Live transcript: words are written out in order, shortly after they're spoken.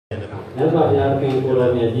That's why I can pull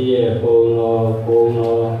on the idea for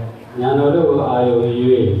Nano Ayo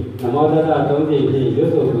Yui. Namota don't think he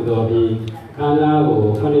used to be Kana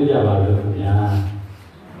or Kanija. Yeah.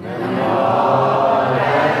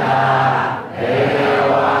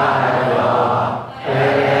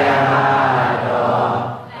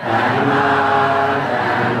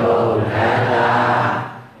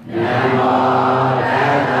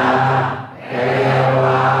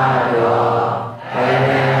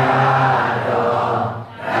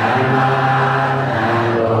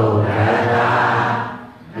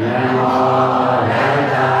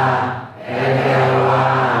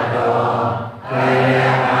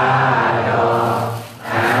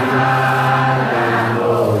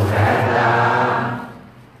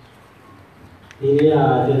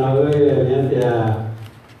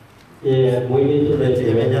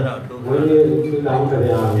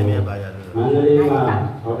 Mandalay ma,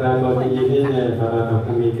 orang bagi ini ni para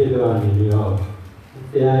kami kedua ni dia.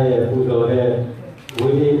 Saya budak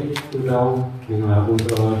mungkin budak dengan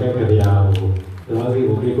budak kerja tu. Tapi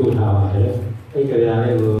bukan tu tahu ada. Kerja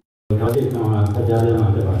ni kami sama kerja ni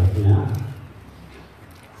macam mana?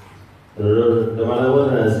 Terus teman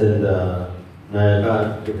awak nasi dah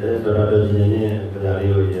naik kita berada di sini kerja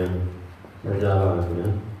yang kerja apa?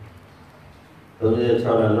 Jadi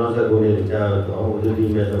cara nasi guna cara tu, jadi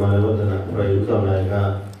macam mana pun nak pergi usah naik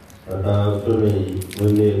atau suri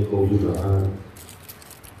muni komputer.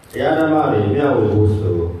 Ya nama ni dia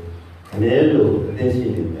usul, melu tensi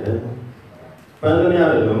ni. Pada ni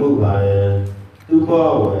ada membuat tu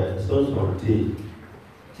bawa sonsonti,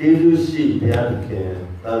 jadi si biarkan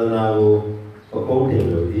tanah pokok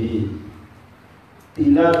teknologi.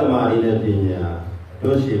 Tila kemarin nantinya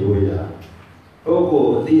dosi boleh.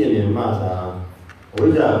 Pokok tiada masa.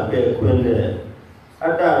 Wajah pekuannya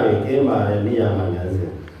ada kemana ni yang mana sih?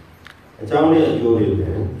 Jangan dia jual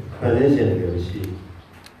itu, financial kerja.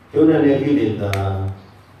 Jualan ni kita,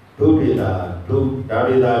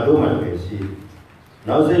 dari mana kerja?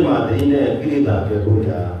 Nasi materi ni kita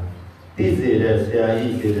berbuat. Tiada saya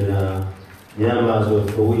ini yang masuk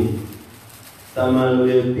koi. Taman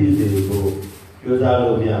le tiada ko, jual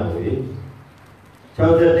lo biar.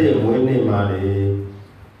 Cakap dia mungkin mana?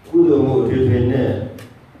 Kudu tujuannya,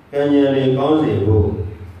 kerana kongsi bu,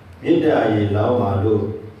 minta air lau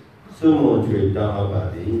malu, semua cerita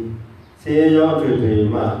apa di, saya yang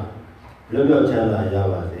tujuan mah, lebih canda ya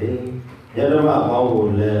basi, yang mah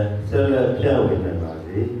kau boleh selalu pelawin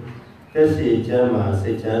basi, kasi jama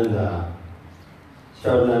secanda,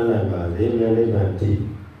 syawlan basi, mana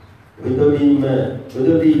nanti, betul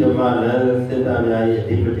di mana sedangnya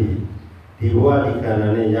diberi, dibuat di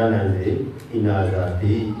kanan yang nanti.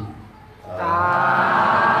 Inazati.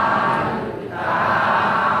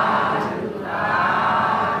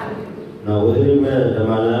 Nah, ini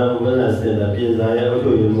mana mana sedang saya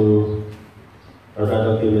untuk ilmu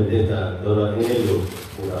rata kimetika, orang ini loh,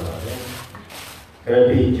 bukan apa.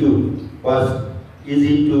 Gratitude was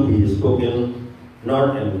easy to be spoken,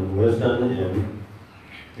 not in Western and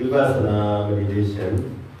Vipassana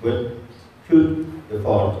meditation, but should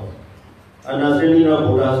effort. Understanding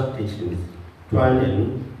of Buddha's teachings. Tried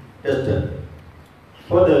and tested.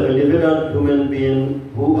 For the benefit of human beings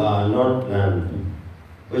who are not learned,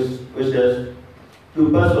 wishes to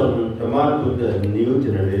pass on Dhamma to the new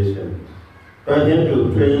generation, try him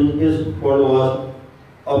to train his followers,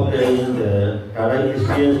 obtain the direct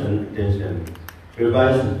experience and attention,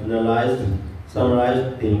 revise, analyze,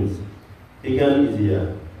 summarize things, become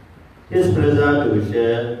easier. His pleasure to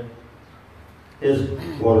share his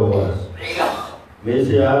followers. May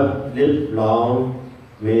they live long,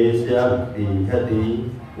 may they be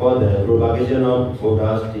healthy for the propagation of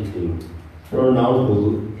Buddha's teaching, from now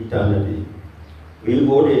to eternity. We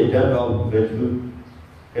owe a debt of gratitude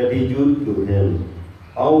to him.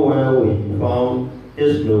 How well we found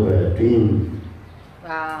his noble dream.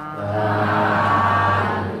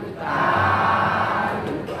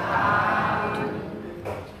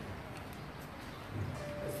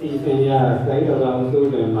 Saya orang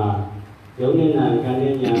tu giống như là cái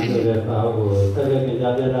này nhà tôi là sao của tất cả cái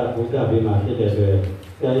gia đình là phụ trợ về mặt thế đấy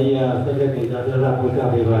cái tất cả cái gia đình là phụ trợ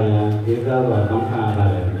về mặt cái ra và đóng hàng là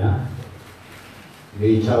đấy nhá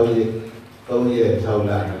vì sau gì công việc sau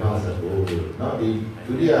là nó sẽ nó đi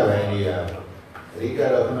chủ yếu là gì à thì cái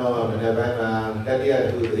đó nó mình phải mà cái gì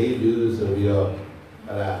tu trí du số biểu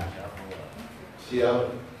là siêu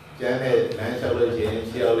cái này nãy sau lời chuyện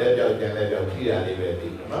siêu lên đầu cái này đầu khi là đi về thì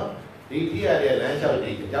nó đi thi à để làm sao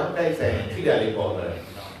thì cháu đây sẽ thi ra đi bỏ rồi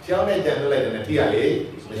cháu này chẳng lại là thi à để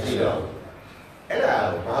mình thi rồi ấy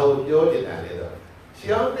là bao nhiêu chuyện à để rồi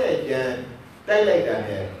cháu này chẳng đây lại là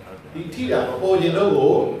này đi thi ra mà bao nhiêu nó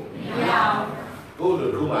ngủ ကိုလို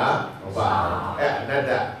ခုမှမပါအဲ့အနတ္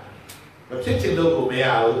တမဖြစ်ချင်လို့ကိုမရ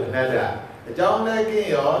ဘူးအနတ္တအကြောင်းနဲ့ကင်း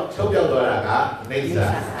ရောချုပ်ပြောက်သွားတာကအနိစ္စ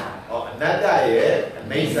ဟောအနတ္တရဲ့အ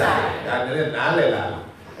နိစ္စဒါနဲ့နားလည်လာ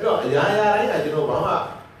အဲ့တော့အရာရာတိုင်းကကျွန်တော်ဘာမှ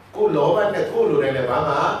ကိုလောဘနဲ့ကိုလိုတိုင်းနဲ့ဘာ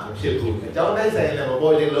မှမဖြစ်ဘူးအကြောင်းတိုင်းဆိုင်နဲ့မ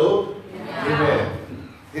ပေါ်ခြင်းလို့ဒီမဲ့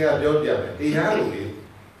တရားပြောပြမယ်တရားလူတွေ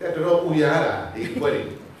တော်တော်ပူရတာဒီဘွဲတွေ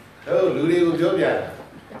တို့လူတွေကိုပြောပြတာ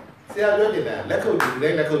ဆရာပြောနေတာလက်ခုပ်ဒီတို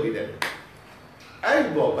င်းလက်ခုပ်ဒီတဲ့အဲ့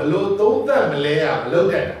ဘောဘလို့သုံးသပ်မလဲရမလုပ်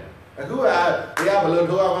တဲ့အခုကတရားဘလို့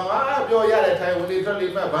ထိုးအောင်ပြောရတဲ့ထိုင်ဝင်လေးထွက်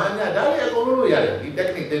လေးမှဘာညာဒါလည်းအကုန်လုံးလို့ရတယ်ဒီ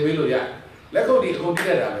technique သင်ပေးလို့ရလက်ခုပ်ဒီအကုန်ပြ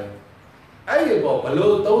ည့်တာပဲအဲ့ဒီဘောဘ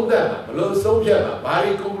လို့သုံးသပ်မှာဘလို့ဆုံးဖြတ်မှာဘာ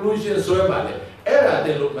ဒီ conclusion ဆွဲမှာလဲအဲ့ဒါသ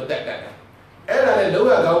င်လို့မတက်တတ်တာအဲ့ဒါလည်းလောက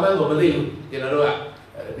ကောင်းမှန်းကိုမသိဘူးကျွန်တော်တို့က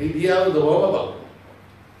ဒီတရားကိုသဘောမပေါက်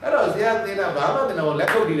အဲ့တော့ဆရာသင်တာဘာမှသင်တော့လက်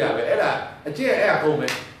ခုပ်တီးတာပဲအဲ့ဒါအကျင့်အဲ့အကုန်ပဲ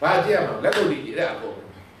ဘာအကျင့်မှာလက်ခုပ်တီးအဲ့အကုန်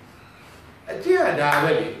အကျင့်ဒါပဲ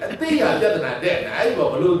လေအသိရပြဿနာတဲ့အဲ့ဒီဘော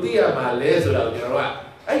ဘလို့သိရမှာလဲဆိုတော့ကျွန်တော်တို့က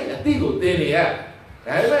အဲ့အသိကိုသင်နေရ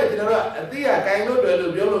ဒါပေမဲ့ကျွန်တော်တို့အသိရဂိုင်းလို့တွေ့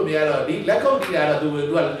လို့ပြောလို့မရတော့ဒီလက်ခုပ်တီးတာတော့သူ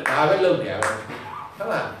ကဒါပဲလုပ်နေရပဲဟုတ်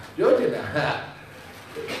လားပြောချင်တာ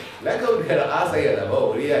လက်ခုပ်တီးတော့အားဆိုင်ရတာဘော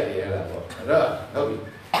ဝိရိယတည်ရတာပေါ့အဲ့တော့ဟုတ်ပြီ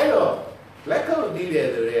အဲ့တော့လက်ခုပ်တီးတယ်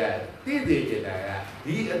ဆိုရဲတိတိကျတာက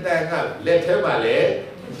ဒီအတန်ကလက်ထဲမှာလေ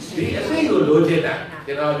ဒီအသိကိုလိုချင်တာ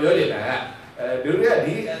ကျွန်တော်ပြောချင်တာကဒုတိယ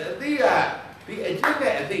ဒီအသိကဒီအကျင့်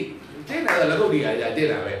နဲ့အသိကျင့်တာကလက်ခုပ်တီးရကျင့်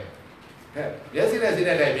တာပဲဟဲ့မျက်စိနဲ့စိတ်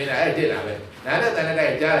နဲ့တိုင်မြင်တာအဲ့ကျင့်တာပဲနားနဲ့တန်နဲ့တို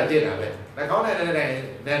င်ကြားတာကျင့်တာပဲနှာခေါင်းနဲ့တိုင်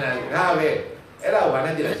နာနာဒါပဲအဲ့ဒါဘာ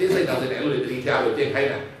နဲ့ကျင့်တာရှင်းစိတ်နောက်စိတ်နဲ့အဲ့လိုတတိချလို့ကျင့်ခိုင်း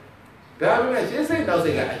တာဒါပေမဲ့ရှင်းစိတ်နောက်စိ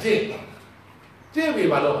တ်ကအကျင့်ကျင့်ပြီ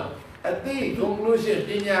ဘာလို့မှာအသိ conclusion ပ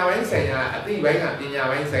ညာပိုင်းဆိုင်ရာအသိပိုင်းကပညာ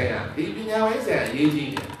ပိုင်းဆိုင်ရာဒီပညာပိုင်းဆိုင်ရာအရေးကြီး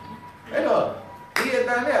တယ်အဲ့တော့ဒီအတ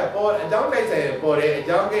န်နဲ့ပေါ်အကြောင်းတိုက်ဆိုင်ပေါ်တယ်အ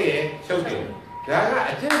ကြောင်းကရင်ချုပ်တယ်ဒါက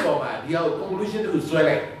အကျင့်ပေါ်မှာဒီအောင် conclusion တစ်ခုဆွဲ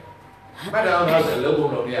လိုက်မှတ်တော့တော့လုံးပုံ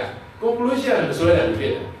လုံးပြ conclusion မဆွဲတယ်ဖြ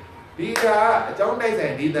စ်တယ်ဒီကအကြောင်းတိုက်ဆို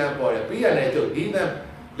င်ဒီတန်ပေါ်တယ်ပြီးရတယ်ချုပ်ဒီတန်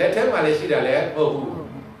လက်ထဲမှာလည်းရှိတာလည်းမဟုတ်ဘူး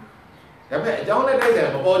ဒါပေမဲ့အကြောင်းနဲ့တိုက်ဆို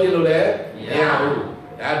င်မပေါ်ခြင်းလို့လည်းမရဘူး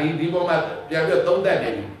ဒါဒီပေါ်မှာပြန်ပြီးသုံးသပ်နေ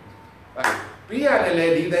ပြီပြီးရတယ်လေ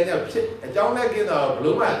ဒီတိုင်းကျဖြစ်အကြောင်းနဲ့ကင်းတော့ဘ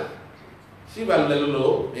လို့မှရှိပါလို့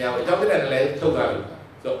မရဘူးအကြောင်းပြတယ်လည်းထုတ်သွားပြီဆို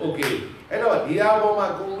တော့ okay အဲ့တော့ဒီအပေါ်မှာ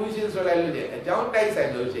conclusion ဆွဲလိုက်လို့အကြောင်းတိုက်ဆိုင်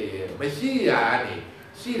လို့ရှိရင်မရှိရာကနေ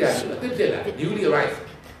ရှိတာအသစ်ဖြစ်လာ newly arise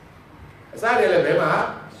အစားတယ်လည်းဘယ်မှာ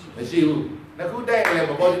မရှိဘူးနှစ်ခုတိုက်ရင်လည်း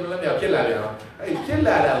မပေါ်ဘူးလည်းမရဖြစ်လာပြန်တော့အဲ့ဖြစ်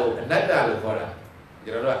လာတာကိုအနတ္တလို့ခေါ်တာကျွ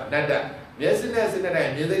န်တော်တို့ကအနတ္တမျက်စိနဲ့စိတ်နဲ့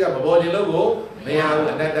မြင်စိတ်ကမပေါ်ခြင်းလို့ကိုမရဘူး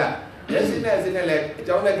အနတ္တမျက်စိနဲ့စိတ်နဲ့လည်းအ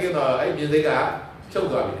ကြောင်းနဲ့ကင်းတော့အဲ့မြင်စိတ်ကချုပ်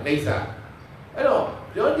သွားပြီအိဋ္ဌာအဲ့တော့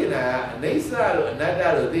ပြောချင်တာကအိဋ္ဌာလို့အနတ္တ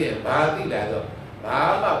လို့သိရင်ဘာသိလဲဆိုဘာ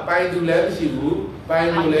မှပိုင်သူလည်းမရှိဘူးပိုင်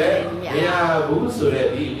သူလည်းမရဘူးဆိုတဲ့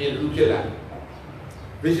ဒီအမြင်တစ်ခုဖြစ်လာ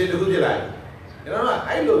vision တစ်ခုဖြစ်လာကျွန်တော်က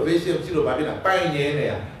အဲ့လို vision ရှိလို့ဘာဖြစ်လဲပိုင်နေတ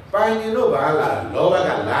ယ်ပိုင်နေလို့ဘာလာလောဘက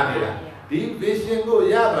လာနေတာဒီ vision ကို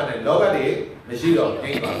ရသွားတယ်လောဘတွေမရှိတော့ငြိ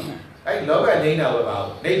မ့်ပါဘူးအဲ့လောဘငြိမ့်တာပဲပါ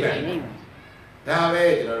နိဗ္ဗာန်ဒါပဲ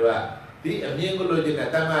ကျွန်တော်တို့ကဒီအမြင်ကိုလိုချင်တဲ့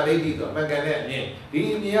တမ္မာဒိဋ္ဌိဆိုအမှန်ကန်တဲ့အမြင်ဒီ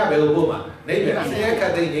အမြင်ကဘယ်လိုပို့မှာနိဗ္ဗာန်ဆင်းရဲခ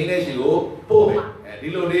တ်သိငြိမ်းတဲ့ရှိကိုပို့မယ်ဒီ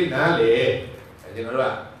လိုလေးနားလေကျွန်တော်တို့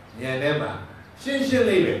ကဉာဏ်ထဲမှာရှင်းရှင်း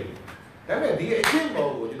လေးပဲဒါပေမဲ့ဒီအချင်းပေါ်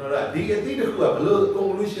ကိုကျွန်တော်တို့ကဒီအသိတစ်ခုကဘယ်လို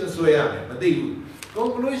conclusion ဆွဲရမလဲမသိဘူး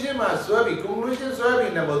conclusion မှာဆွဲပြီး conclusion ဆွဲ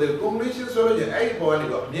ပြီးနေမလို့ conclusion ဆွဲလို့ရင်အဲ့ဒီပေါ်ကနေ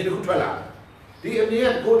တော့အမြင်တစ်ခုထွက်လာဒီအမြင်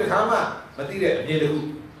ကကိုယ်တစ်ခါမှမသိတဲ့အမြင်တစ်ခု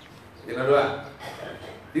ကျွန်တော်တို့က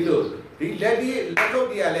ဒီလိုဒီလက်ဒီလက်ကုတ်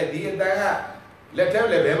တီးရလဲဒီအတန်ကလက်ထဲ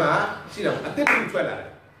လည်းဘယ်မှာရှိတာအသစ်တစ်ခုထွက်လာတယ်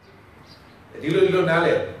ဒီလိုနား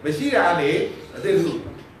လဲမရှိတာလေအသစ်တစ်ခု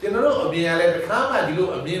ကျွန်တော်တို့အမြင်ရလဲတစ်ခါမှဒီလို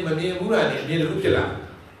အမြင်မမြင်ဘူးလားနေအမြင်တစ်ခုဖြစ်လာ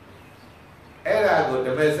အဲ့ဒါကိုဓ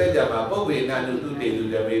မ္မစကြာမှာပုပ္ပေနနုတုတေတု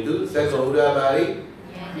ဓမ္မေတုသက္ကုဥရပါရိ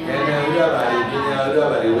ဉာဏဥရပါရိပညာဥရ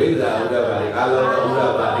ပါရိဝိဇ္ဇာဥရပါရိအာလောကဥရ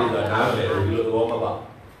ပါရိဆိုတာနားမယ်ဒီလိုသဘောမပေါက်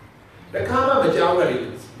တစ်ခါမှမကြောက်ရဘူး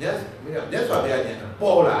မြတ်စွာဘုရားဉာဏ်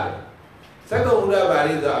ပေါ်လာတယ်သက္ကုဥရပါ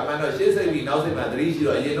ရိဆိုတာအမှန်တော့ရှေ့စိတ်ပြီးနောက်စိတ်မှာသတိရှိ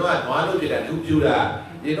တော့အရင်တော့နွားလို့ဖြစ်တာလူပြူတာ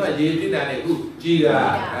အရင်တော့ရေဖြစ်တာနဲ့အခုကြီးတာ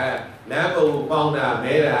လမ်းပုံပေါင်းတာ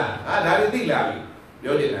မဲတာဒါတွေသိလာပြီ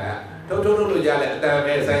ပြောနေတာထုတ်လို့ရလဲအတန်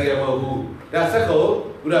ပဲဆိုင်ကမဟုတ်ဘူးဒါသက္ကု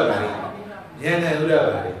ဥရပါရိဉာဏ်ဥရ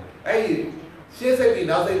ပါရိအဲ့ဒီရှေ့စိတ်ပြီး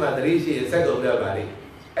နောက်စိတ်မှာသတိရှိရင်သက္ကုဥရပါရိ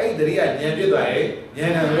အဲ့ဒီသတိကဉာဏ်ဖြစ်သွားရင်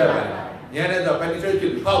ဉာဏ်ဥရပါရိဉာဏ်နဲ့ဆို penetrate ဖြ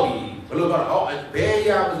စ်ပြီးဖောက်ပြီးဘယ်လိုကတော့အော်ဘယ်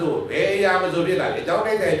ရာမဆိုဖြစ်လာတယ်အကြောင်း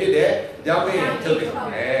တိုက်ဆိုင်ဖြစ်တယ်အကြောင်းပဲချုပ်တယ်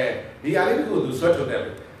ဒီဟာလေးတခုသူဆွတ်ထုတ်တယ်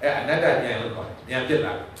အဲ့အနတ္တဉာဏ်လို့ခေါ်တယ်ဉာဏ်ဖြစ်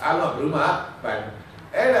လာအားလုံးဘယ်လိုမှပိုင်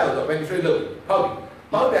အဲ့ဒါကို penetrate လုပ်ဖောက်ပြီး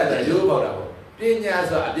ပေါက်တယ်ဆိုရိုးပေါက်တာပေါ့ပညာ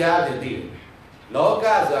ဆိုအပြားအပြင်သိတယ်လောက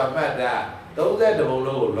ဆိုတာမှတ်တာ သုံးသက်တဘုံ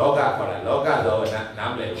လုံးကိုလောကခေါ်တာလောကဆို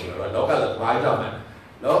နားမလည်ဘူးလောကဆိုဘာကြောင့်လဲ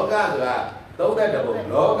လောကဆိုတာသုံးသက်တဘုံ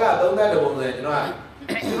လောကသုံးသက်တဘုံဆိုရင်ကျွန်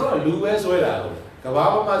တော်လူပဲဆွဲတာကိုကဘာ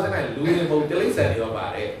ပေါ်မှာစနေလူတွေပုံတိလိษံတွေရောပါ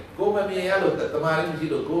တယ်ကိုမမြင်ရလို့တမားလေးမရှိ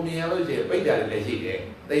လို့ကိုမြင်ရလို့ရှိရင်ပိတ်တာတွေလည်းရှိတယ်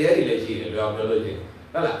တရေတွေလည်းရှိတယ်ပြောလို့ရှိရင်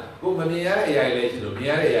ဟုတ်လားကိုမမြင်ရတဲ့အရာတွေလည်းရှိလို့မြင်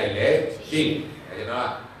ရတဲ့အရာတွေလည်းရှိတယ်ကျွန်တော်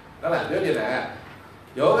ကဟုတ်လားပြောချင်တာက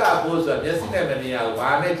ယောဂပိုးဆိုတာမျက်စိနဲ့မမြင်ရဘူးဘာ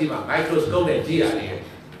နဲ့ကြည့်မှာ microscope နဲ့ကြည့်ရတယ်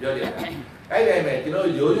ပြောချင်တာအဲ့တိုင်းပဲကျွန်တော်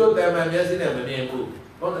ရိုးရိုးတမ်းမှန်မျက်စိနဲ့မမြင်ဘူး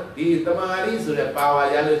ဟုတ်လားဒီတမာရီဆိုတဲ့ power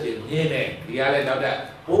ရလို့ရှိရင်မြင်တယ်ဒီကလည်းနောက်တဲ့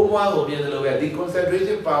ပိုးမွားကိုမြင်သလိုပဲဒီ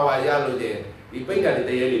concentration power ရလို့ရှိရင်ဒီပိတ်တာတွေ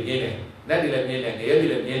တရေတွေမြင်တယ်လက်တွေလည်းမြင်တယ်နေရတွေ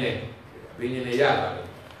လည်းမြင်တယ်ဘင်းနေရပါ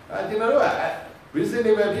ပဲကျွန်တော်တို့က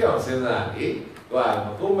reasonable ဖြစ်အောင်စဉ်းစားလေ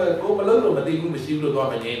ကိုမလုံးလို့မသိဘူးမရှိဘူးလို့တော့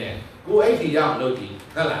မငင်းနဲ့ကိုအဲ့ဒီရအောင်လုပ်ကြည့်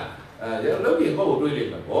ဟုတ်လားလုပ်ပြီးကိုယ့်ကိုတွေးလိ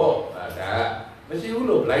မ့်မယ်ပေါ့ဒါမရှိဘူး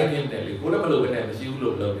လို့ blind နေတယ်လေကိုလည်းမလုပ်ဘဲနဲ့မရှိဘူး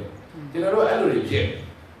လို့လုပ်တယ်ကျွန်တော်တို့အဲ့လိုတွေဖြစ်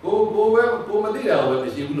ကိုမသိတာကိုပဲမ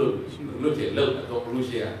ရှိဘူးလို့လုပ်ချင်လုပ်တော့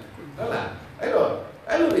conclusion ဟုတ်လားအဲ့တော့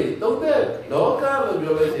အဲ့လိုတွေသုံးတဲ့လောကလို့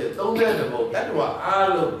ပြောလို့ရှိရင်သုံးတဲ့ဘုံတတ်တော်အား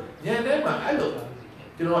လုံးဉာဏ်ထဲမှာအဲ့လို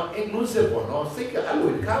ကျွန်တော် inclusive ပေါ့နော်စိတ်ကအဲ့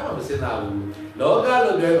လိုခါမှမစင်တာဘူးလောက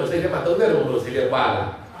လို့ပြောရင်စိတ်ထဲမှာသုံးတဲ့ဘုံလို့စိတ်ထဲပါလား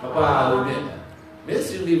မပါဘူးပြည့် Miss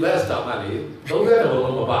Universe တောင်မှလေသုံးတဲ့ဘုံ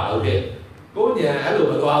လို့မပါဘူးပြည့်ကိုဉာဏ်အဲ့လို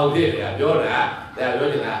မသွားဘူးပြည့်တယ်ပြောတာဒါပြော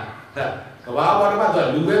နေတာကဘာပေါ်မှာဆို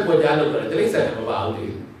လူပဲပေါ်ကြလို့ဆိုတော့တိရစ္ဆာန်နဲ့မပါဘူးလေ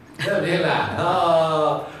ဟုတ်တယ်လားဟော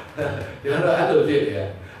ကျွန်တော်အဲ့လိုဖြစ်တယ်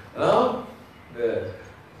နော်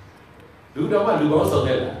လူတော်မှလူကောင်းဆောင်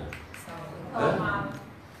ခဲ့လားဟုတ်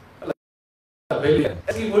ပါဘယ်လို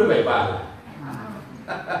အစကီမိုးပဲပါလား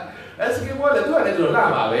အစကီမိုးလည်းသူကလည်းကျွန်တော်လာ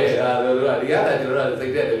ပါပဲဒီကတည်းကကျွန်တော်စိ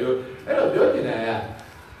တ်တဲ့တမျိုးအဲ့တော့ပြောချင်တယ်က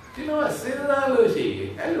ကျွန်တော်ကစဉ်းစားလို့ရှိရ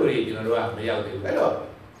င်အဲ့လိုတွေကျွန်တော်တို့ကမရောက်သေးဘူးအဲ့တော့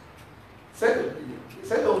စ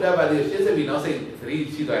က်ကုန်တာပါလေရှင်းစပြီးနောက်စိတ်သတိ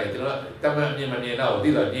ရှိသွားရင်ကျွန်တော်တမန်မြင်မမြင်တော့ဒီ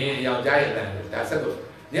တော့မြင်အောင်ကြားရတဲ့ဒါစက်ကုန်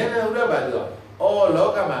ဉာဏ်နဲ့ဥဒ္ဒပါဆိုတော့အော်လော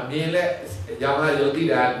ကမှာမြင်လဲရောင်လာယုတ်တိ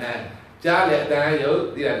တာနဲ့ကြားလဲအတန်ယုတ်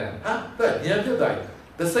တိတာနဲ့ဟာသူဉာဏ်ဖြစ်သွားပြီ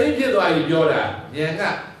the same ဖြစ်သွားပြီပြောတာဉာဏ်က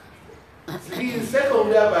ဒီစက်ကုန်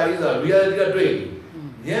တာပါလေဆိုတော့ reality ကတွေ့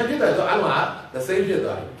ဉာဏ်ဖြစ်သွားဆိုအလုံးက the same ဖြစ်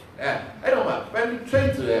သွားပြီအဲ့တော့မှ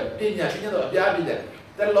penetrate ဆိုတဲ့ပညာတော့အပြားပြည့်တဲ့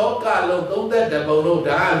လောကလုံးသုံးသက်တပုံလုံး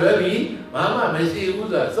ဒါလွယ်ပြီးဘာမှမရှိဘူး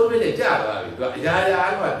ဆိုတော့စုံပြည့်ကြသွားပြီသူကအရာရာ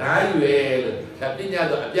ကဓာတ်ရွယ်လို့ဒါပညာ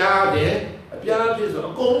ဆိုအပြားပြည့်ဆို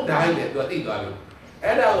အကုန်ဓာတ်ရွယ်သူကသိသွားပြီ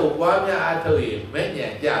အဲ့ဒါကိုပွားများအထုတ်ရင်မဲ့ဉ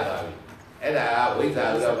ဏ်ကြသွားပြီအဲ့ဒါကဝိဇ္ဇာ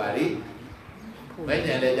ဥပ္ပါတိမဲ့ဉ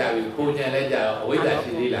ဏ်လည်းကြပြီကိုဉဏ်လည်းကြတော့အဝိဇ္ဇာ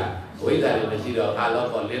ရှိသေးလားဝိဇ္ဇာလည်းမရှိတော့အာလော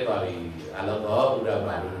ကလင်းသွားပြီအာလောကဥပ္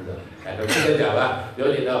ပါတိဆိုအဲ့တော့သိကြပါပြော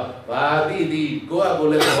ရင်တော့ဘာတိတိကိုယ့်အကို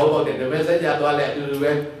လည်းသဘောပေါက်တယ်ဒါပေမဲ့စัจ जा သွားလဲအတူတူ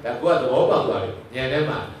ပဲဒါကိုယ့်ကသဘောပေါက်သွားပြီဉာဏ်ထဲ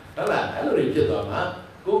မှာဟုတ်လားအဲ့လိုတွေဖြစ်သွားမှာ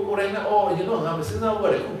ကိုယ်တိုင်ကအော်ကျွန်တော်ငါမစဉ်းစား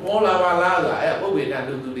ဘူးလေခုပေါ်လာပါလားဆိုတာအဲ့ပုပ္ပေနာ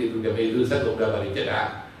တူတူတွေသူတပေသူစက်ကုန်ပြပါလိမ့်ဖြစ်တာ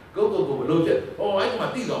ကိုဘလို့ဖြစ်အော်အဲ့မှာ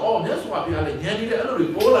တိတော့အော်မြတ်စွာဘုရားလည်းဉာဏ်ကြီးတဲ့အဲ့လိုတွေ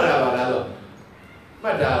ပေါ်လာတာပါလားဆိုမှ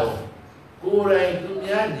တ်တာကိုယ်တိုင်သူ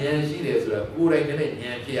များဉာဏ်ရှိတယ်ဆိုတာကိုယ်တိုင်နဲ့ဉာ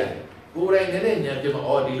ဏ်ဖြစ်ရတယ်ကိုယ်တိုင်နဲ့ဉာဏ်ဖြစ်မှာ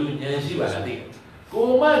အော်ဒီလိုဉာဏ်ရှိပါလားသိကို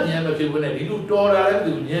မဉာဏ်မဖြစ်ဘူးနဲ့ဒီလိုတော်တာလည်း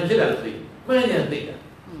သူဉာဏ်ဖြစ်တာလို့သိမှန်ဉာဏ်သိတာ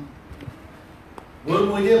ဝင်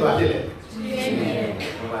ဝင်ချင်းပါဖြစ်လေချင်းနေတယ်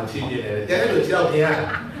ဘာမှချင်းနေတယ်တဲ့လို့ကြောက်ပြင်ရတာ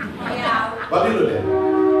မရဘူးဘာဖြစ်လို့လဲအဲ့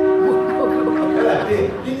ဒါ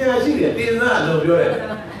ပညာရှိတယ်တင်စားလို့ပြောတယ်ဟု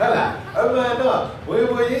တ်လားအမှန်တော့ဝင်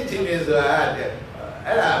ဝင်ချင်းချင်းနေဆိုတာ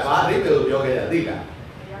အဲ့ဒါဘာအဓိပ္ပာယ်ကိုပြောခဲ့တာသိလား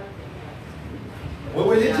ဝင်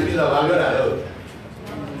ဝင်ချင်းချင်းနေတော့ဘာပြောတာလဲ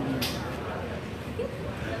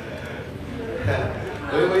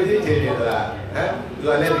ဝေချင်းချင်းနေတာဟမ်သူက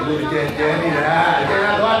လည်းဒီလိုကျန်နေတာကျန်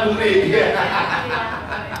တော့လူတွေကြီး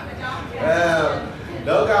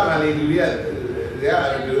လောကမှာလေလူတွေက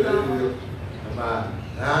မှာ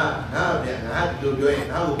ငါတို့ပြောရင်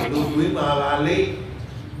ငါ့ကိုဘယ်လိုတွေးမှာပါလဲ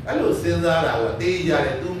အဲ့လိုစဉ်းစားတာကတေးကြတ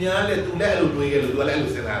ယ်သူများလည်းသူလည်းအဲ့လိုတွေးကြလို့သူကလည်းအဲ့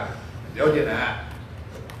လိုစဉ်းစားတာပြောချင်တာ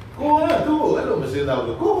ကိုကသူ့ကိုအဲ့လိုမစဉ်းစား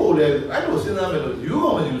ဘူးကိုကိုလည်းအဲ့လိုစဉ်းစားမယ်လို့ယူ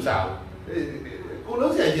အောင်မယူစားဘူးကို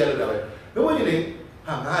လုံးဆိုင်ကြလို့တာပဲဘယ်လိုကြီးလဲ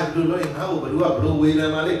ဟာငါဒီလိုလို့ငါ့ကိုဘလို့ဝေဒနာ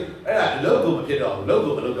မှာလေအဲ့ဒါအလုပ်ကိုမဖြစ်တော့ဘူးလုပ်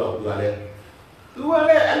ကိုမလုပ်တော့ဘူးသူက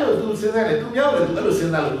လည်းအဲ့လိုသူစဉ်းစားတယ်သူမြောက်တယ်သူအဲ့လိုစ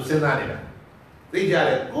ဉ်းစားလို့သူစဉ်းစားနေတာသိကြတ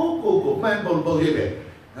ယ်ကိုမှန်ပုံရိပ်ပဲ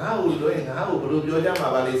ငါ့ကိုလို့ငါ့ကိုဘလို့ပြောကြမှာ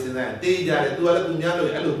ပါလေစဉ်းစားသိကြတယ်သူကလည်းသူမြောက်လို့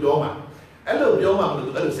အဲ့လိုပြောမှာမလို့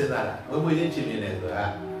သူအဲ့လိုစဉ်းစားတာဝင်ဝင်ချင်းချင်းမြင်တယ်ဆိုတာ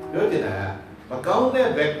ပြောချင်တာကမကောင်းတဲ့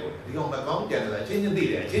ဘက်ကိုဒီကောင်မကောင်းကြတယ်လားချင်းသိ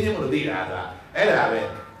တယ်ချင်းမလို့သိတာဆိုတာအဲ့ဒါပဲ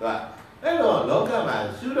သူကအဲ့တော့လောကမှာ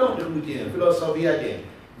ရှုတော့တူချင်း philosophy အချင်း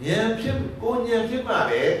ဉာဏ်ဖြစ်ကိုဉာဏ်ဖြစ်မှာ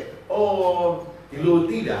ပဲအော်ဒီလို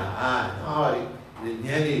သိတာဟာဒီ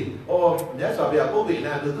ဉာဏ်လေးအော်မြတ်စွာဘုရားပုပ္ပေ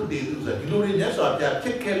နာသူတည်သူဆိုဒီလိုတွေမြတ်စွာဘုရားဖြ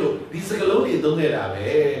စ်ခဲ့လို့ဒီစကလုံးတွေသုံးခဲ့တာပဲ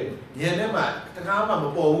nhện đấy mà thằng mà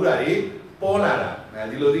một bầu là đi bò là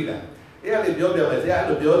đi lôi đi là cái này biểu biểu mà sẽ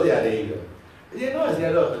được biểu gì đây cái nó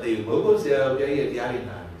sẽ được thì mỗi cái sẽ cái gì này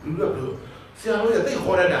đúng được sẽ nó sẽ thấy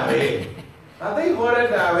khó ra nào vậy thấy khó ra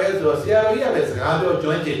nào vậy rồi sẽ nó sẽ phải biểu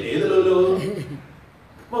chuẩn chỉ để luôn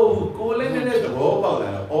mà cô lên cái này chỗ bảo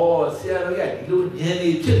là sẽ nó cái đi luôn nhện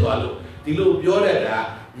đi chết vào luôn đi luôn biểu ra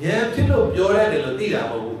là nhện chết luôn biểu ra để nó đi là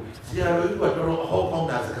mà sẽ nó cái quả nó họ không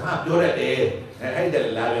đã sẽ không biểu ra để hay để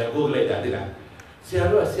là cô lên trả tiền là sẽ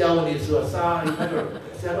nó sẽ đi xuống xa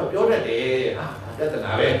sẽ nó biểu ra để cái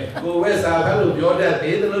nào vậy cô về sao phải lúc biểu ra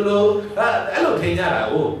để luôn ấy lúc thấy nhà là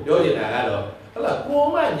biểu gì là đó là cô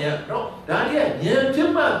mà nhện nó đã đi nhện chết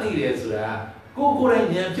mà đi để sửa cô này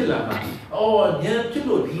nhện chết làm mà nhện chết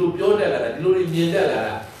luôn đi lúc biểu ra là đi lúc đi nhện ra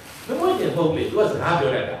là nó mới nhện không bị tôi sẽ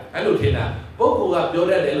biểu ra là ấy lúc thấy nào cô gặp biểu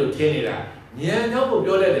ra để lúc thấy này là nhện nhau cô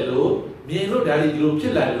biểu ra để lúc nhện lúc đã đi lúc chết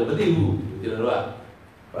lại lúc mới đi ngủ thì nó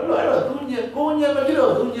loại rồi tôi nhện cô nhện mà chết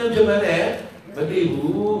rồi tôi nhện cho mày nè mới đi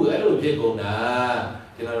ngủ ấy lúc chết cô nè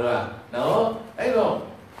thì nó ấy rồi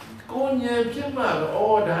cô nhện chết mà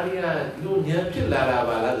đã đi lúc nhện chết là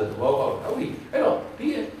bà là được bao bao đâu đi ấy rồi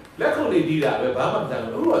đi lấy không đi ra về bà mang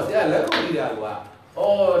sang rồi sẽ lấy không đi ra qua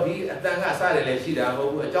đi tăng cả sai để xí ra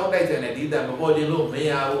mà trong đây sẽ này đi ra mà bao nhiêu lúc mấy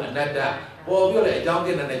ao anh đã bao nhiêu lại trong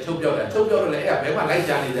cái này chụp cho lại bé mà lấy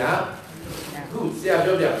chàng đi ra cứ xe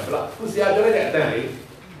cho đẹp là cứ xe cho lấy đẹp này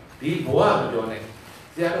đi bố mà cho này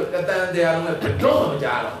xe được tan ra nó phải trốn mà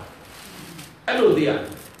trả rồi ấy đồ gì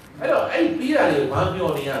ấy đồ ấy bí ra thì bao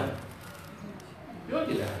nhiêu này à biết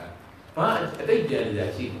gì là mà đây giờ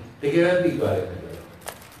là gì thì cái đó đi qua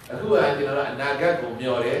đấy cứ anh chỉ nói là naga cùng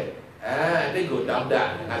nhau đấy đây cũng đậm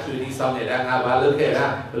đà suy đi xong này đang ba lớn cái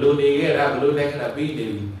ra luôn đi cái ra luôn đang là bí đi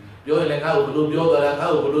rồi là ngao luôn vô là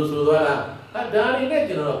ngao luôn xuống là đã đi này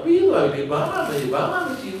chỉ nói bí rồi thì bám mà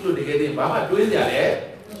chịu luôn thì cái gì bám mà đuôi ra đấy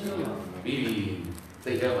bí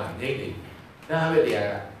xây ra mà nhanh đi na về địa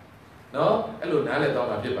nó cái luôn na lại tao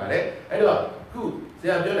làm việc bà đấy ấy rồi cứ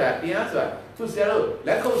xem chỗ là tiếng rồi cứ xem rồi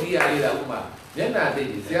lấy không gì à đi là cũng mà nhớ là thì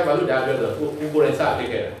xem vào lúc đã được rồi cô này sao thì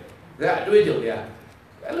cái ra đuôi chồng đi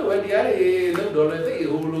cái lúc ấy thì lúc đó lên thấy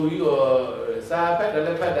lùi rồi xa phát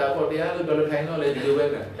đã có tiếng lúc đó lên thấy nó lên nhiều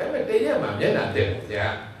bên này cái này thế mà nhớ là thế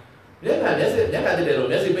nhớ là thế rồi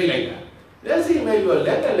nhớ gì mấy ngày nhớ gì mấy rồi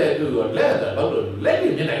lấy cái lấy rồi lấy rồi bao rồi lấy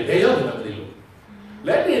điểm như này thế rồi mà đi luôn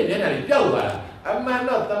lấy điểm như này đâu vào mà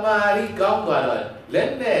nó tamari công rồi lấy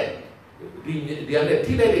này đi ăn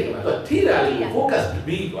thi đấy mà thi là focus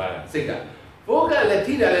bị gọi là xây cả focus là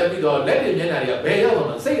thi là bị gọi lấy điểm như này là bé đâu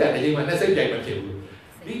mà xây là cái gì mà nó xây chạy mà chịu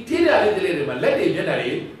đi thi là mà lấy điểm như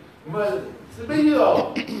này mà bây giờ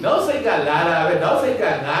nó xây cả là về nó xây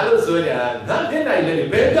cả ngã luôn rồi là ngã thế này là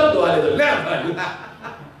bé đâu rồi là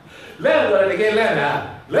lên rồi cái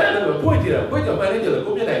lên rồi quay cho mà đến giờ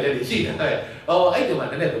cũng như này là đi gì này ấy thì mà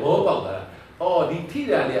nó này bố bảo là đi thi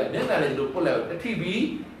là nhớ là được có là thi bí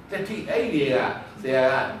thi ấy thì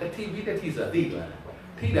sẽ thi sở thi mà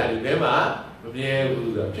thi là được bé mà nghe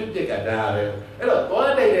vừa chút chơi cả đà rồi ấy là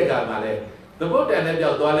có đây đây cả mà này tôi bố đàn này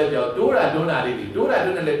giờ tôi lên giờ đố là đi đố là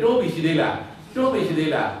đố bị gì đây là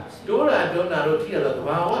đố là đôi khi là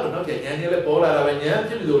vào quá rồi nó chạy nhanh như là bố là vậy nhé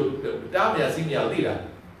chứ rồi đám nhà sinh nhiều đi là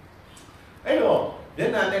ấy rồi nhớ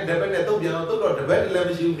là này tốt rồi đẹp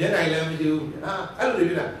làm gì nhớ này làm gì ấy rồi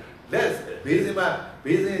là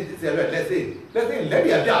bây giờ sẽ là let's see let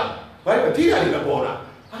đi à phải thi là đi là bố là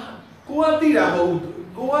cô ăn thi là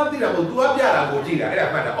một tôi áp giá là một gì đấy là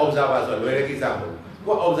phải là observer rồi cái sao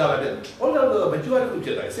có observer mà chưa được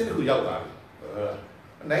chuyện này xin được giàu cả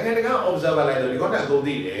này cái observer này rồi có là công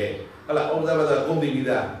ty để là observer là công ty đi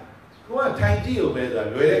ra có thay chi ở bây giờ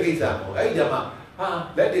rồi cái sao ấy giờ mà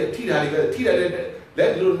let đi thi là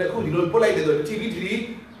let luôn này không thì luôn có lại rồi TV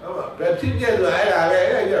rồi phim kia rồi ấy là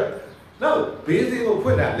cái giờ nó bây giờ có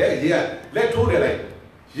khuyên là let gì à let thôi để này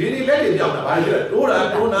gì đi let đi giàu là bao nhiêu đố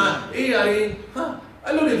là ý là đi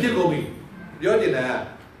anh luôn điểm của mình nhớ gì nè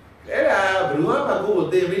cái là bữa mà cô một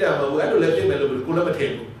tiền bây giờ mà anh luôn lên trên này là cô nó mà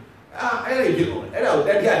thèm ấy là điểm của ấy là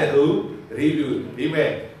cái này là review đi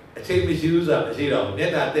về trên mình sử dụng là gì đâu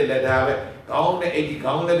nên là tiền là thà vậy con này ấy thì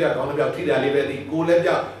con nó thi ra đi về thì cô lên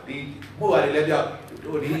cho thì mua đi lên cho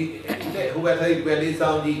đi không phải thấy về đi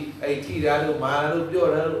sau đi ấy thi ra được mà nó cho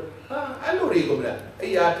nó anh luôn đi cũng là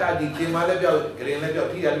ấy à ta đi chơi mà lên cho cái này lên cho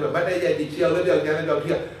thi ra đi mà bắt đây thì chiều lên cho cái này cho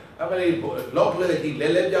thi Amali lock lên thì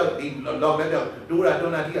lên cho thì lock lên cho đủ là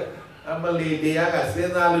thì Amali đi cả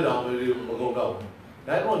sen ra luôn đó một công đâu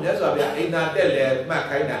đấy một nhớ rồi bây giờ anh na để mà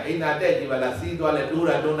cái này anh na để thì là si toa là đủ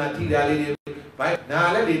là thì ra đi phải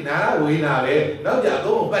na lấy đi na rồi na về nó giờ có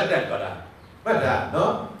một vấn đề gọi là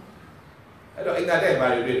nó rồi anh na để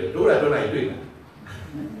mà đi đủ là này đi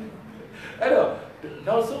အဲ့တော့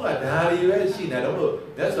နောက်ဆုံးကဒါတွေပဲရှိနေတော့လို့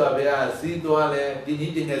မြတ်စွာဘုရားစီးသွားလဲဒီ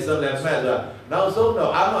ကြီးကြီးငယ်ဆုံးလဲမှတ်သွားနောက်ဆုံး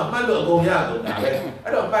တော့အားမမှတ်လို့အကုန်ရကုန်တာပဲ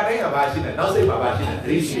အဲ့တော့မှတ်တိုင်းကဘာရှိနေနောက်စိတ်မှာဘာရှိနေသ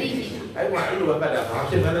တိရှိအဲ့မှာအဲ့လိုပဲမှတ်တာဘာ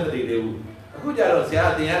ဖြစ်မှန်းလည်းမသိသေးဘူးအခုကြတော့ဆရာ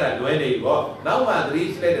တင်ရတာလွဲနေပြီပေါ့နောက်မှသတိ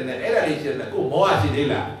ရှိလိုက်တဲ့အဲ့ဒါလေးရှိတယ်ကိုမောဟရှိသေး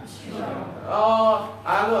လားအော်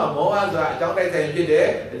အားလုံးကမောဟဆိုတာအကြောင်းတိုက်ဆိုင်ဖြစ်တယ်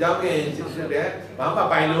အကြောင်းကင်းဖြစ်တယ်ဘာမှ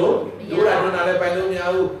ပိုင်လို့ဒုရဒုနာလည်းပိုင်လို့မရ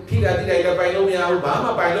ဘူးထိတာတိတိုက်လည်းပိုင်လို့မရဘူးဘာမှ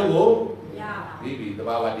ပိုင်လို့ကိုပြီးသ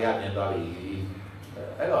ဘာဝတရားမြင်သွားပြီ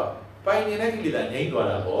အဲ့တော့ပိုင်နေတဲ့ကိလေသာငြိမ်းသွား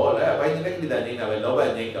တာပေါ့လေပိုင်နေတဲ့ကိလေသာငြိမ်းတာပဲလောဘ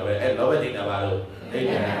ငြိမ်းတာပဲအဲ့လောဘငြိမ်းတာပါလို့ငြိမ်း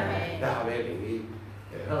တယ်ဒါပဲလေ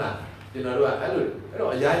ဟုတ်လားကျွန်တော်တို့ကအဲ့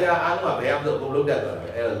တော့အရာရာအားလုံးကဘယ်အောင်လို့အကုန်လုံးတတ်သွားတာပဲ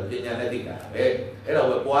အဲ့တော့ပညာနဲ့သိတာပဲအဲ့တော့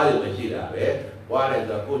ပွားရုံမရှိတာပဲပွားတယ်ဆို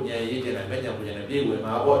တော့ကိုဉာဏ်ရေးချင်တယ်မဲ့ဉာဏ်ကိုဉာဏ်နဲ့ပြေးဝင်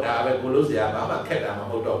မှာပေါ့ဒါပဲကိုလို့ဆရာဘာမှခက်တာမ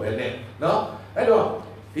ဟုတ်တော့ပဲနဲ့နော်အဲ့တော့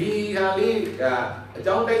ဒီဟာလေးကအ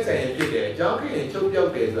ကြောင်းတိုက်ဆိုင်ဖြစ်တယ်အကြောင်းခင်ချုပ်ပြော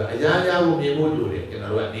က်တယ်ဆိုတာအရာရာကိုမြင်ဖို့လိုတယ်ကျွန်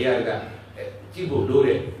တော်တို့ကနေရာကကြည့်ဖို့လိုတ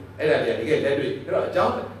ယ်အဲ့ဒါတကယ်လက်တွေ့အဲ့တော့အကြော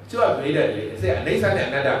င်းကျွတ်မေးတယ်လေအစစ်အနေဆန်းနဲ့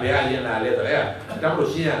အနတ္တဘယ်အရင်လာလဲဆိုတော့အဲ့ဒါတော့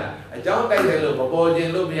ရှင်းရတာအကြောင်းတိုက်ဆိုင်လို့မပေါ်ခြ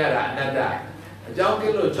င်းလို့မရတာအနတ္တအကြောင်းက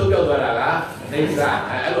င်းလို့ချုပ်ပြောက်သွားတာကအနေဆန်း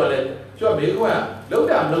အဲ့လိုလေကျွတ်မေးကလောက်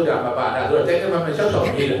တာမလောက်တာမပါတာဆိုတော့တိုက်ဆိုင်မှမရှောက်ရှောက်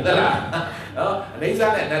ပြေးတယ်ဟုတ်လားနော်အနေဆ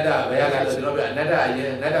န်းနဲ့အနတ္တဘယ်ကလဲဆိုတော့ကျွန်တော်ပြောအနတ္တအရင်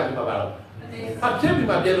အနတ္တပြီးမှပါတော့ဖြစ်ပြီး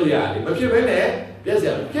မှပြည့်လို့ရတယ်မဖြစ်ဘဲနဲ့ပြည့်စ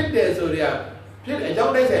ရာဖြစ်တယ်ဆိုတော့ဖြစ်အကြော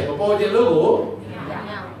င်းတိုက်ဆိုင်မပေါ်ခြင်းလို့ကို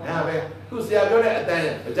ဒါပဲခုဆရာပြောတဲ့အတန်း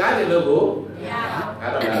မကြားခြင်းလို့ကိုမရဘူး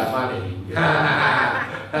အဲ့တော့ဒါမှနေပြီ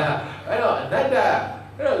အဲ့တော့အနတ္တ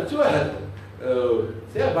အဲ့တော့ကျွတ်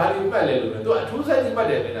ဆရာဘာလို့ပတ်လဲလို့သူအထူးဆိုင်ကြီးပတ်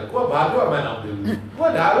တယ်နေတာကိုကဘာပြောမှန်းအောင်ပြောဘူးကို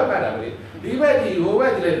ကဒါပဲမှတ်တာပဲဒီဘက်ဒီဟိုဘ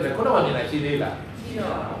က်ဒီလေခုနကမြင်တာရှိသေးလားရှိ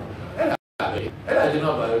တော့အဲ့ဒါပဲအဲ့ဒါကျွန်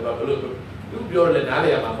တော်ဘာလို့သူပြောလဲနားလေ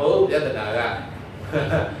ရမှာမဟုတ်ပြဿနာက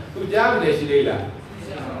သူကြားပြီလေရှိသေးလား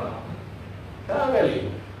ဒါပဲလေ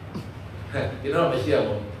ကျွန်တော်မရှိရ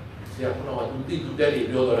ဘူးဆရာခုနကသူတိသူတက်တွေ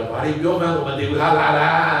ပြောတော့တာဘာတွေပြောမှန်းကိုမသိဘူးဟာလား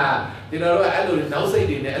ကျွန်တော်တို့ကအဲ့လိုနောက်စိတ်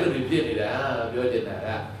တွေနဲ့အဲ့လိုဖြစ်နေတာပြောချင်တာက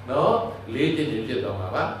နော်လေးချင်းချင်းဖြစ်သွားမှာ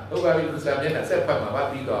ပါဟုတ်ပါပြီသူစာမျက်နှာဆက်ဖတ်မှာပါ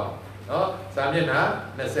ပြီးတော့နော်စာမျက်နှာ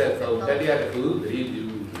23တတိယတစ်ခုသတိပြု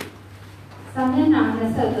စာမျက်နှာ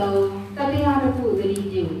23တတိယတစ်ခုသတိ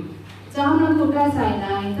ပြုကျောင်းတစ်ခုတိုက်ဆိုင်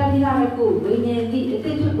တိုင်းတတိယတစ်ခုဝိညာဉ်သည့်အသ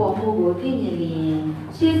စ်ဖြစ်ပေါ်မှုကိုသိမြင်လျင်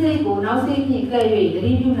ရှင်းစိတ်ကိုနောက်စိတ်ဖြင့်ကဲ့၍သ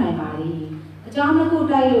တိပြုနိုင်ပါသည်အကြောင်းတစ်ခု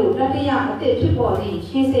တိုက်လို့တတိယအသစ်ဖြစ်ပေါ်သည့်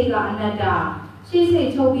ရှင်းစိတ်ကအနတ္တရှင်းစိတ်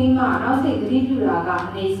ချုပ်ပြီးမှနောက်စိတ်သတိပြုတာက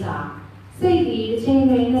အနေစာစိတ်ဒီတစ်ချိန်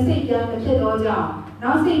တွင်နှစ်စိတ်ပြန်မဖြစ်သောကြောင့်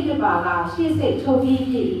နောက်စိတ်ဖြစ်ပါကရှင်းစိတ်ချုပ်ပြီး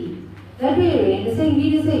ဖြစ်၏လက်တွေ့တွင်တစ်စိတ်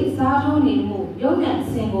ပြီးတစ်စိတ်စားထိုးနေမှုယုံနဲ့အ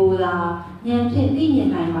စဉ်ကိုသာဉာဏ်ဖြင့်သိမြင်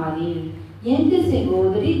နိုင်ပါသည်ယင်းဖြစ်စဉ်ကို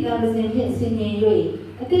သတိတံပစဉ်ဖြင့်ဆင်ခြင်၍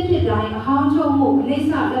အသစ်ဖြစ်တိုင်းအဟောင်းချုပ်မှုအနိစ္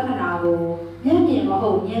စလက္ခဏာကိုဉာဏ်မြင်မ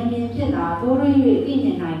ဟုတ်ဉာဏ်မြင်ဖြစ်တာတိုးရင်း၍သိမြ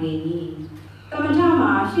င်နိုင်နေသည်တမထ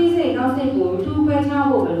မှာရှင်းစိတ်နောက်စိတ်ကိုထူးခွဲခြား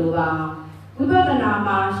ဖို့မလိုပါဝိပဿနာ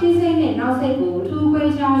မှာရှင်းစိတ်နဲ့နောက်စိတ်ကိုထူးခွဲ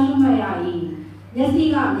ခြားရှုမှတ်ရ၏မျက်စိ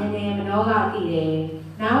ကမြင်တယ်မနှောကသိတယ်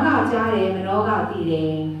နားကကြားတယ်မနှောကသိတ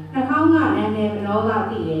ယ်နှာခေါင်းကနမ်းတယ်မနှောက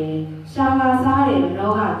သိတယ်ရှားကစားတယ်မ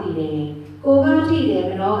နှောကသိတယ်ကိုယ်ကထိတယ်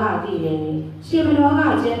မနှောကသိတယ်ရှင်မနှောက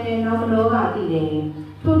ကျန်တယ်နောက်မနှောကသိတယ်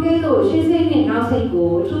ထိုကဲ့သို့ရှင်းစိတ်နဲ့နောက်စိတ်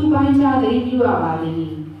ကိုထူးပိုင်းခြားသတိပြုရပါသည်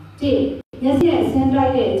ကြည့်မျက်စိနဲ့ဆင်းတို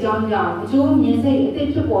က်တဲ့အကြောင်းကြောင့်အကျိုးမြင်စိတ်အသစ်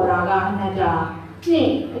ဖြစ်ပေါ်တာကအနတ္တနှ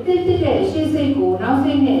င့်အသစ်ဖြစ်တဲ့ရှင်းစိတ်ကိုနောက်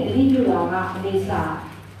စိတ်နဲ့သတိပြုတာကအနေစာ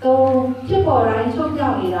သုံးဖြစ်ပေါ်တိုင်းချုပ်ပြော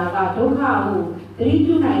က်နေတာကဒုက္ခဟုသတိ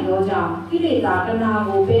ပြုနိုင်သောကြောင့်ကိလေသာတဏှာ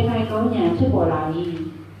ကိုပယ်နိုင်သောဉာဏ်ဖြစ်ပေါ်လာ၏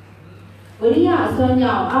ဝိရိယအစွမ်း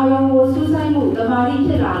ကြောင့်အာယုံကိုစူးစိုက်မှုတမာတိ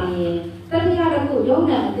ဖြစ်လာရင်တတိယတစ်ခုယုံ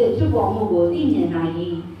ဉာဏ်အသစ်ဖြစ်ပေါ်မှုကိုသိမြင်နိုင်၏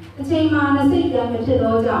အချိန်မှာနှစ်စိတ်ပြန်မဖြစ်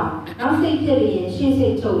သောကြောင့်နောက်စိတ်ဖြစ်ရင်ရှင်းစိ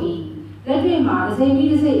တ်ချုပ်၏လက်တွေ့မှာတစ်စိတ်ပြီး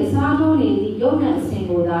တစ်စိတ်အစားထိုးနေသည့်ယုံဉာဏ်အစဉ်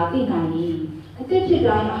ကိုသာသိနိုင်၏အသစ်ဖြစ်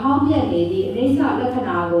တိုင်းအဟောင်းပြတ်နေသည့်အနိစ္စလက္ခ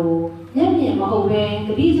ဏာကိုဉာဏ်မြင်မဟုတ်ဘဲတ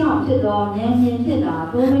တိကြောင့်ဖြစ်သောဉာဏ်မြင်ဖြစ်တာ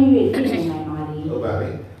တိုးမ၍သိမြင်နိုင်ပါသည်ဟုတ်ပါပြီ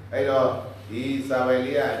အဲ့တော့ဒီစာပိုင်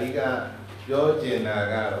လေးကအဓိကပြောကျင်တာ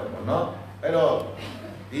ကတော့เนาะအဲ့တော့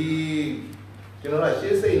ဒီကျွန်တော်က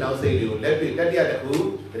ရှေ့စိတ်နောက်စိတ်တွေကိုလက်တွေ့တတိယတစ်ခု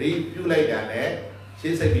သတိပြုလိုက်တာနဲ့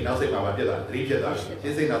ရှေ့စိတ်ပြီးနောက်စိတ်မှာဖြစ်သွားတယ်သတိဖြစ်သွားတယ်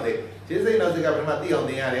ရှေ့စိတ်နောက်စိတ်ရှေ့စိတ်နောက်စိတ်ကဘယ်မှာသိအောင်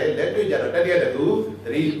သင်ရတယ်လက်တွေ့ကြတော့တတိယတစ်ခုသ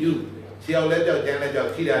တိပြုခြေအောင်လက်ပြောက်ကျန်းလက်ပြောက်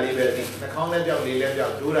ခိတာလေးပဲသိနှာခေါင်းလက်ပြောက်လေးလက်ပြော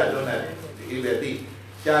က်ဒိုးတာတွန်းတာဒီပဲသိ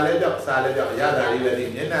ရှားလက်ပြောက်စားလက်ပြောက်အရသာလေးပဲသိ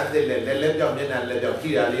မျက်နှာသိလက်လက်ပြောက်မျက်နှာလက်ပြောက်ခိ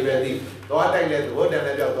တာလေးပဲသိသွားတိုက်လက်သဘောတန်လ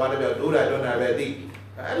က်ပြောက်သွားလက်ပြောက်ဒိုးတာတွန်းတာပဲသိ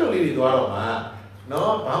အဲ့လိုလေးတွေသွားတော့မှာ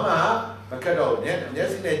နော်ဘာမှမခက်တော့မျက်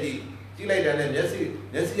စိနဲ့ကြည့်လိုက်တာနဲ့မျက်စိ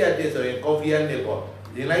ရကြည့်ဆိုရင်ကော်ဖီနဲ့ပေါ့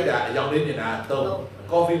ရင်လိုက်တာအယောင်လေးမြင်တာ3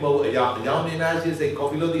 coffee မဟုတ်အကြောင်းမြင်တာရှေ့စိတ်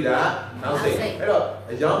coffee လို့သိတာနောက်စိတ်အဲ့တော့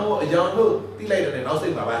အကြောင်းလို့သိလိုက်တဲ့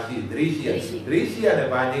နောက်စိတ်မှာပါရှိသတိရှိရ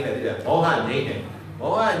တယ်ဘာငြိမ့်လဲသိတာမောဟငြိမ့်တယ်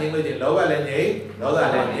မောဟငြိမ့်လို့ချင်းလောဘလည်းငြိမ့်ဒေါ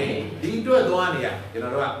သလည်းငြိမ့်ဒီအတွက်သွားနေရကျွန်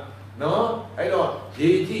တော်တို့ကနော်အဲ့တော့ရေ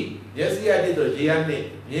ကြည့်မျက်စိရတဲ့ဆိုရေရနဲ့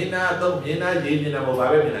မြင်တာတော့မြင်တာရေမြင်တာ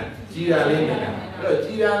မဟုတ်ပါပဲမြင်တာကြည်တာလေးမြင်တာ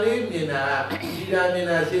အဲ့တော့ကြည်တာလေးမြင်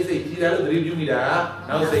တာရှေ့စိတ်ကြည်တာလို့သတိပြုမိတာ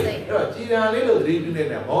နောက်စိတ်အဲ့တော့ကြည်တာလေးလို့သတိ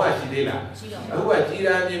ပြုနေတာမောဟရှိသေးလားအခုကကြည်တာ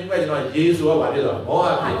မြင်ပြီးကျွန်တော်ရေဆိုတော့ဗာဖြစ်တော့မောဟ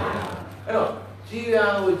ဖြစ်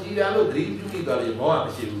အဲ့တော့ကြည်တာလို့သတိပြုမိသွားလို့မောဟမ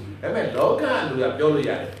ရှိဘူးဒါပေမဲ့လောကလူကပြောလို့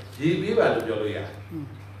ရတယ်ရေပေးပါလို့ပြောလို့ရ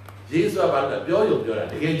တယ်ရေဆိုတာဘာလို့ပြော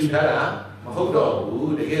ရုံပြောတာတကယ်ယူထားတာ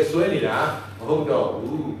မဟုတ်တော့ဘူးတကယ်ဆွဲနေတာမဟုတ်တော့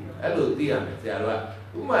ဘူးအဲ့လိုသိရမယ်ဆရာ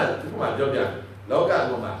တို့ကဥပမာပြောပြလော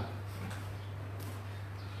ကဥ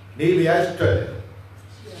ပမာနေပြားထွက်တယ်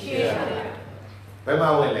ရှင်းပါတယ်ဘယ်မှာ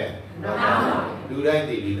ဝင်လဲလူတို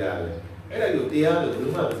င်းသိပြီးသားပဲအဲ့ဒါကိုတရားလို့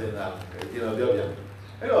ဘယ်မှမစင်စားဘူးကျွန်တော်ပြောပြ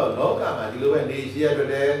အဲ့တော့လောကမှာဒီလိုပဲနေရှိ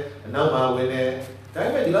ရထွက်တယ်အနောက်မှာဝင်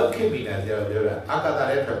တယ်ဒါပေမဲ့ဒီလောက်ခင်မိတာဆရာပြောတာအာကာသ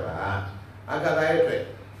ရဲ့ထွက်ပါအာကာသ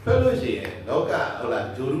ရဲ့ထွက်လို့ရှိရင်လောကဟုတ်လား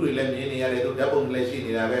ဂျိုလူတွေလည်းမြင်နေရတယ်သူဓာတ်ပုံလည်း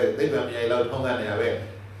ရှိနေတာပဲသိပ္ပံမြိုင်လောက်ထုံး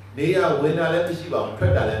ကန်နေတာပဲနေရဝင်တာလည်းမရှိပါဘူးထွ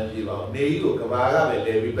က်တာလည်းမရှိပါဘူးနေကြီးကိုကဘာကပဲ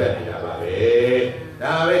လဲပြီး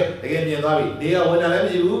ပတ်နေတာပါပဲဒါပဲတကယ်မြင်သွားပြီနေရဝင်တာလည်း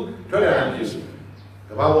မရှိဘူးထွက်တာလည်းမရှိဘူး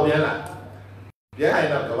ကဘာပေါ်ပြန်လာပြန်ရင်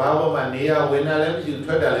တော့ကဘာပေါ်မှာနေရဝင်တာလည်းမရှိ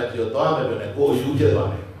ဘူးထွက်တာလည်းမရှိဘူးသွားမယ်လို့လည်းကိုယ်ယူဖြစ်သွား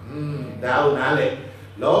တယ်ဒါဟုတ်နားလေ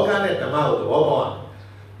လောကနဲ့ဓမ္မကိုသဘော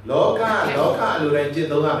ပေါက်လောကလူတိုင်းကျင့်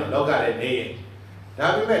သုံးရမယ်လောကလည်းနေ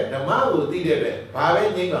ရင်ဒါပေမဲ့ဓမ္မကိုသိတဲ့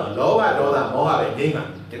အတွက်ဘာပဲငြိမ့်ပါလောဘဒေါသမောဟပဲငြိ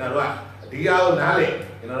မ့်ပါကျွန်တော်တို့ကဒီအားကိုနားလေ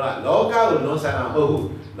ကျွန်တော်တို့ကလောကကိုလွန်ဆန်တာမဟုတ်ဘူး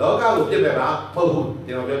လောကကိုပြစ်ပယ်တာမဟုတ်ဘူး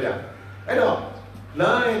ကျွန်တော်ပြောပြအဲ့တော့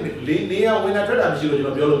line လေးနေရဝင်တာထွက်တာမရှိလို့ကျွန်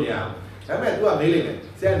တော်ပြောလို့မရဘူးဒါပေမဲ့ तू ကမေးလိုက်မယ်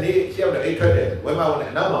ဆရာနေရှေ့ရောက်တယ်အိတ်ထွက်တယ်ဝဲမဝင်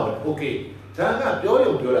တယ်အနောက်မှာဝင်တယ် okay ဒါ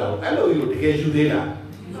ကပြောရုံပြောတာအဲ့လိုကြီးကိုတကယ်ယူသေး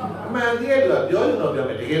လားအမှန်တကယ်ကပြောရုံတော့ပြော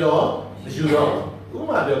မယ်တကယ်တော့မယူတော့ဘူးဥ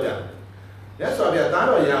ပမာပြောပြလက်စွာပြသား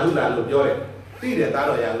တော်ရာဟုလာလို့ပြောတယ်သိတယ်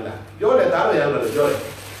သားတော်ရာဟုလာပြောတယ်သားတော်ရာဟုလာလို့ပြောတယ်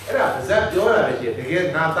အဲ့ဒါဇက်ပြောတာပဲရှိတယ်တက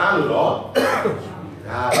ယ်ငါ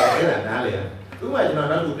သားလို့တော့ဒါအဲ့ဒါနားလေဥပမာကျွန်တော်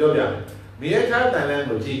နောက်ခုပြောပြမယ်မြေထားတန်လ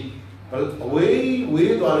န်းကိုကြ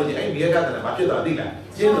ည့်ဝေးသွားလို့ချင်းအဲ့မြေထားတန်လန်းဘာဖြစ်သွားသိလား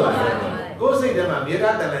ကျင်းသွားတယ်ကိုယ်စိတ်ထဲမှာ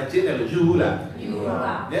မြေထားတန်လန်းကျင်းတယ်လို့ယူဘူး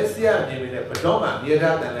လားယူပါမျက်စိကမြင်နေတဲ့ဘတော်မှာမြေ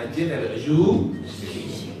ထားတန်လန်းကျင်းတယ်လို့ယူ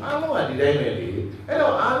အားလုံးကဒီတိုင်းပဲလေ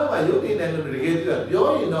အဲ့တော့အားလုံးကရုပ်တည်နေလို့တကယ်ပြော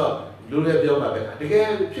ရင်တော့လူလည်းပြောမှာပဲတကယ်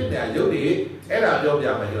ဖြစ်နေတာရုပ်တည်အဲ့ဒါပြောပြ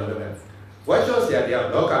မှာကျွန်တော်ပြောမယ်ဝက်ရှော့ဆရာ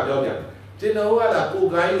တရားလောကပြောပြကျွန်တော်က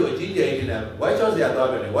ကိုကိုင်းကိုအကြီးကျယ်ကြီးနေတာဝက်ရှော့ဆရာသွား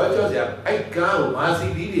တယ်ဝက်ရှော့ဆရာအဲ့ကား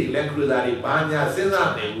ကိုမာစီဒီတွေလန်ခရူဇာတွေဘာညာစ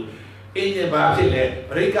ဉ်းစားနေဘူးအင်ဂျင်ဘာဖြစ်လဲ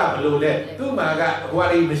ဘရိတ်ကဘလို့လဲသူ့မှာက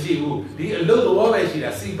ဟွာလေးမရှိဘူးဒီအလုပ်သဘောပဲ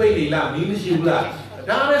ရှိတာစီပိတ်နေလားမီးမရှိဘူး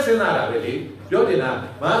လားဒါပဲစဉ်းစားတာပဲလေပြော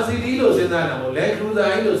တင်တာမာစီဒီလို့စဉ်းစားတာမဟုတ်လန်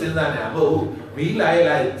ခရူဇာကြီးလို့စဉ်းစားနေတာမဟုတ်ဘူးမီးလာရဲ့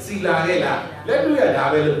လားစီလာရဲ့လားလက်တွေ့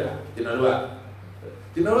ရဒါပဲလို့တာကျွန်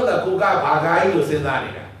တော်တို့ကကိုကဘာကားကြီးလို့စဉ်း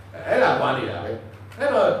စားနေတာအဲ့ဒါပွားနေတာပဲ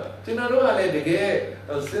အဲ့တော့ကျွန်တော်တို့ကလည်းတ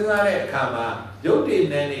ကယ်စဉ်းစားတဲ့အခါမှာရုပ်တည်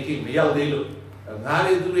နေနေထိမရောက်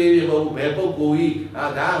သေးလို့ငါတွေသူတွေမဟုတ်ဘူးဘယ်ပုဂ္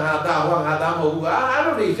ဂိုလ်ကြီးဒါငါသားဟောငါသားမဟုတ်ဘူး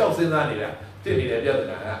အဲ့လိုတွေလျှောက်စဉ်းစားနေတာဖြစ်နေတဲ့ပြ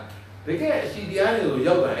ဿနာကတကယ်အရှိတရားတွေကို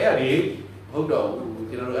ရောက်တာအဲ့ဒါတွေမဟုတ်တော့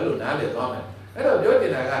ဘူးကျွန်တော်တို့အဲ့လိုနားလည်သွားမယ်အဲ့တော့ပြော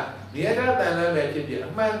တင်တာကမြေထားတန်လန်းပဲဖြစ်ဖြစ်အ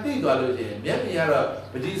မှန်သိသွားလို့ရှိရင်မျက်မြင်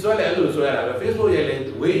ကတော့ပကြီးဆွဲလဲအဲ့လိုဆွဲရတာပဲ Facebook ရဲ့လ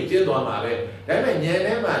ည်းဝေးကျင်းသွားမှာပဲဒါပေ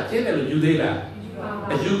မဲ့ညံထဲမှာကျင်းတယ်လို့ယူသေးလား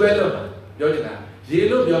အယူပဲလို့ပြောတင်တာရေ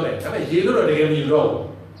လို့ပြောမယ်ဒါပေမဲ့ရေလို့တော့တကယ်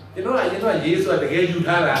မယူတော့ဘူးကျွန်တော်ကအရင်ကရေဆိုတာတကယ်ယူ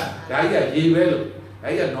ထားတာဒါကြီးကရေပဲလို့ဒါ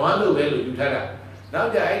ကြီးကနွားလို့ပဲလို့ယူထားတာ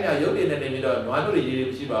နောက်ကြအဲ့ညာရုပ်တည်နေနေပြီးတော့နွားတို့ရေတွေ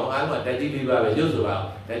မရှိပါဘူးအားလုံးကဓာတ်ကြီးလေးပါပဲရုပ်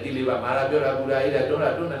ဆိုပါဓာတ်ကြီးလေးပါမာရာပြောတာပူရာကြီးတာတွ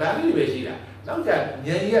န်းတာဒါလေးပဲရှိတာနောက်ကြ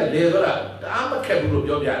ညံကြီးကလဲသွားတာတအားမခက်ဘူးလို့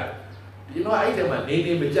ပြောပြတာကျွန်တော်အဲ့ထဲ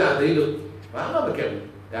မှာနေမကြသေးလို့ဘာမှမခက်ဘူး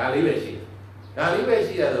ဒါလေးပဲရှိတာဆိုဆ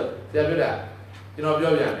ရာပြောတာ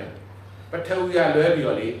ကျွန်တော်ပြောပြမယ်ပထဝီရလွဲပြီး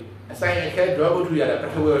တော့လေအဆိုင်အခက် drop ထုတ်ရတာပ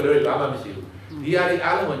ထဝီလွဲဘာမှမရှိ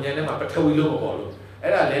ဘူးဒီဟာဒီအားလုံးကိုညံထဲမှာပထဝီလို့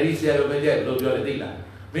မပေါ်လို့အဲ့ဒါလေဒီဆရာတို့ပဲကြည့်လို့ပြောတယ်သိလား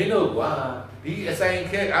မင်းတို့ကွာဒီအဆိုင်အ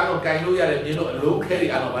ခက်အားလုံးကင်လို့ရတယ်မင်းတို့အလုံးခဲ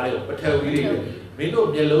တွေအားလုံးပါလေပထဝီတွေမ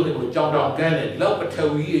င်းတို့မျက်လုံးတွေကိုကြောင်တောင်ကန်းတယ်လောက်ပထ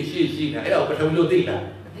ဝီရှိနေအဲ့ဒါပထဝီလို့သိ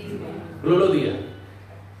လားမသိဘူးဘယ်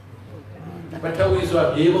လိုလုပ်သိလဲပထဝီဆို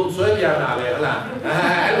တာမြေပုံဆွဲပြာနာပဲဟုတ်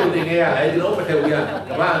လားအဲ့လိုသင်ခဲ့ရတယ်ကျွန်တော်ပထဝီ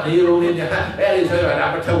ကဘာမြေပုံလေးညာအဲ့ဒီဆွဲ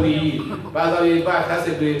ပြာနာပထဝီဘာသာရေးပါခါ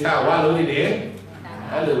စစ်တွေထားဝါလုံးနေတယ်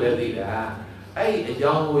အဲ့လိုပဲသိတာအဲ့ဒီအ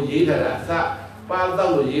ကြောင်းကိုရေးထားတာ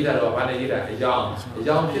စပါတော့လို့ရေးထားတော့ဘာနဲ့ရေးတာအကြော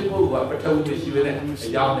င်းဖြစ်ဖို့ကပထဝီမရှိဘဲနဲ့အ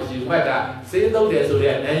ကြောင်းမရှိမှတ်တာစေးသုံးတယ်ဆို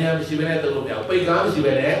တဲ့နာယံမရှိဘဲနဲ့သုံးလို့မရဘူးပိတ်ကားမရှိ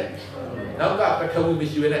ဘဲနဲ့နောက်ကပထဝီမ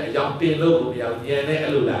ရှိဘဲနဲ့အကြောင်းတင်လို့ကိုမရဘူးဉာဏ်နဲ့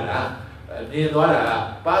အဲ့လိုလာတာ မြင်သွားတာ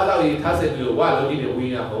ပါးတော့ထားစင်လို့ဝါလုံးကြီးတွေဝင်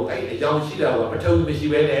ရမဟုတ်အဲ့အကြောင်းရှိတာကပထဝီမရှိ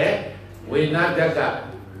ပဲနဲ့ဝိညာဉ်ဓာတ်က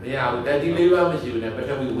မရဘူးဓာတ်ဒီလေးပါမရှိဘူးနဲ့ပထ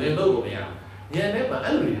ဝီဝင်လို့ကိုမရဉာဏ်နဲ့မှ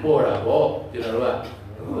အဲ့လိုပေါ်တာပေါ့ကျွန်တော်တို့က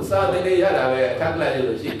အခုစာသင်နေရတာပဲအခက်လိုက်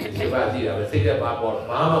လို့ရှိရင်စေပါကြည့်တာပဲစိတ်သက်ပါပေါ်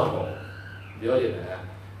ဘာမှမပေါ်ပြောနေတာ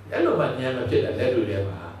အဲ့လိုမှဉာဏ်မဖြစ်တာလက်တွေထဲ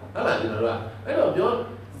မှာဟုတ်လားကျွန်တော်တို့ကအဲ့တော့ပြော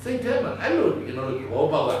စိတ်ထဲမှာအဲ့လိုကျွန်တော်တို့ဘော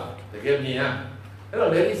ပေါက်ကတကယ်မြင်ရအဲ့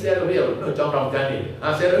တော့လက်ဒီဆရာတို့ပြောလို့ကြောင်းတောင်ကျန်းနေတ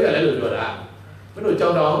ယ်ဆရာတို့ကလည်းလို့ပြောတာမင်းတို့ကြော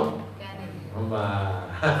င်းတောင်ကျန်းနေတယ်ဟုတ်ပါ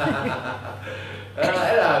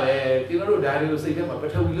အဲ့ဒါပဲကျွန်တော်တို့ဓာတ်တွေကိုစိတ်ထဲမှာပ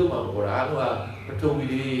ထဝီလုံးမှာပေါ်တာကပထဝီ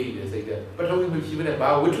လေးတဲ့စိတ်ထဲပထဝီမရှိဘဲနဲ့ဘာ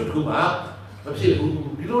ဝိထုတစ်ခုမှမဖြစ်ဘူး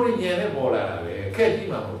ဒီလိုနေဉာဏ်နဲ့ပေါ်လာတာပဲခက်ကြီး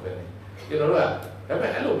မှမဟုတ်ပဲကျွန်တော်တို့ကဒါပေမဲ့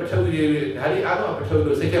အဲ့လိုပထဝီတွေဓာတ်တွေအားလုံးပထဝီ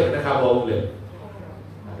လို့စိတ်ထဲမှာတစ်ခါပေါ်ဘူးလေ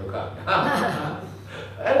ဒုက္ခ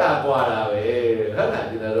အဲ့ဒါပွာတာပဲဟုတ်လား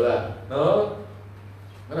ကျွန်တော်တို့ကနော်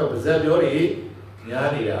အဲ့တော့ပါဇက်ပြောနေညား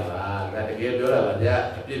နေတာပါဒါတကယ်ပြောတာပါကြာ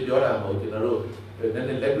အပြစ်ပြောတာမဟုတ်ကျွန်တော်တို့နည်း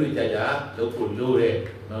နည်းလက်တွေ့ကြကြလုပ်ဖို့လိုတယ်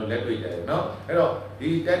နော်လက်တွေ့ကြတယ်နော်အဲ့တော့ဒီ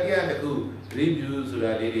တတိယတစ်ခု review ဆို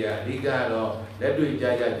တာလေးတွေကအဓိကတော့လက်တွေ့ကြ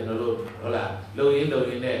ကြကျွန်တော်တို့ဟုတ်လားလုံရင်းနဲ့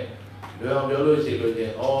လွယ်အောင်ပြောလို့ရှိလို့ချ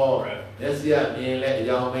င်းဩလက်စီကမြင်လဲအ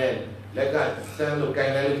ကြောင်းပဲလက်ကစမ်းလို့ကင်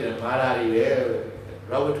လိုက်လို့ချင်းမာတာတွေပဲ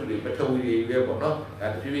Robert to the Patawi level, no?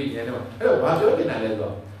 That you mean, and what you're looking at as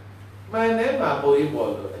well. My name, my boy,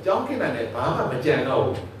 was a junkie and a Bama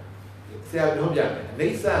Majano. Say, I don't know,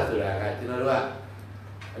 Nasa, so that you know what?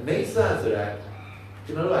 Nasa, so that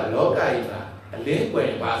you know what? Loka, a link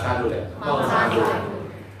when Basado,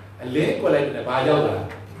 a link when a Bayola,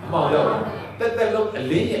 that look a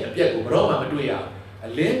link at Piaco, Roma, Maduya, a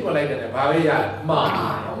link when a Bavaya,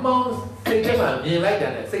 Mom, say, me like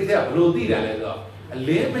that, say, blue tea as well. A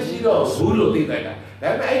lane machine or Zulu thing like that.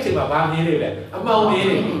 That makes him a bomb in it. A mount in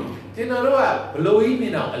it. General, below me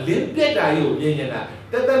now, a lane get are you, Yena.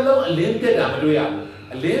 That alone, a lane get Amaduya.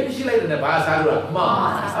 A lane machine like in a Basara. A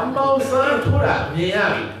mount son to that,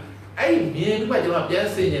 Miami. I mean, my job,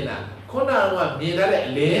 yes, Yena. Kona, me that a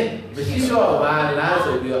lane, machine or one last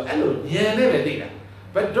of your alone, never did.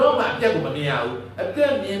 But don't my Jacomania. A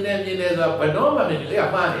damn yen, but no one in their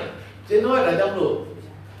money. General, I don't know.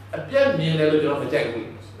 A damn mean never on the jack.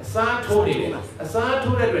 A son told him, a son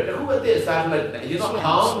told it, who was this son like you know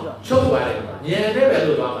how? Show by it. Yeah, never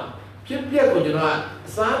do mama. Pip Piaco, you know, a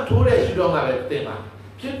son told us you don't have a thema.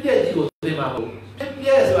 Pip Piaco, Thema. Pip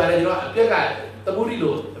Piaco, you know, a Piaca, the booty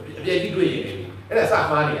load, a Piaci doing. And that's a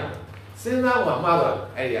mania. Since now, my mother,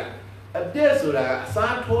 area. A dear so that a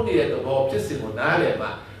son told me at the Bob Jessica, Nalema.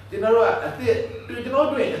 You know, I think you know,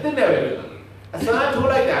 doing it, never. A son told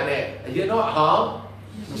like that, you know how?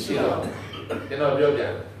 You know, you know,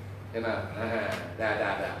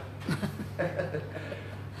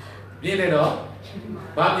 you know,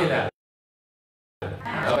 Mamina.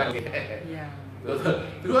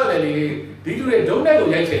 You are the did you don't know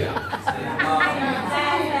yet?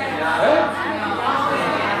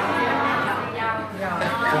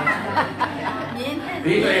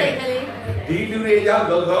 Did you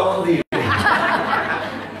go on the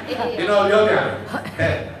you know, yoga?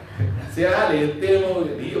 See, I did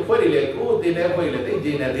you put it like, they never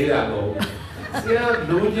did a data go. See,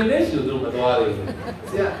 do you need to do the body?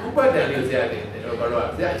 See, who better than you said it?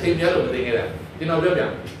 See, I change yellow thing. You know,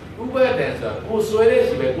 who better than who Swedish,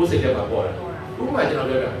 who said about water? Who might know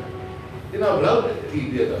better? You know, love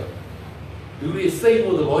the do we say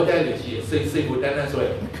for the water say good and as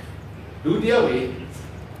well? Do the way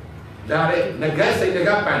that the guy say the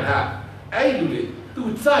gap and have. I do it.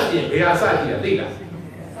 To such a we are such a leader.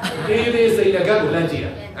 They say the gap will land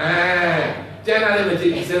here.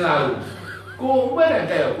 Generally, it's allowed. Go where and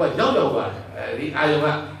tell what young over the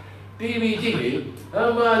Iowa TV Jimmy.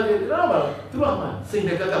 Drama, sing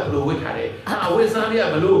the gap blue with Harry. I will send you a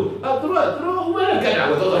blue. Through where I get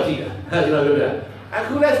out with all the cheetah. I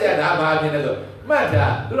could have said about another.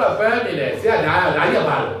 Matter, do a family, say I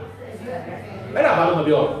about it. About my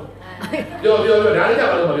bill. Your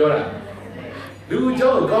Diana. Do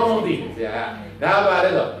Joe go things, yeah. Now, I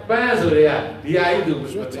pass there, the I do,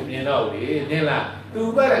 you know, Nella, do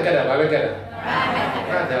better get a barricade.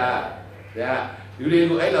 Yeah, you didn't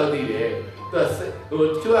go 8 out there. To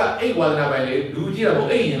 8 1 hour, do you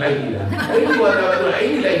have 8 like that? 8 1 hour,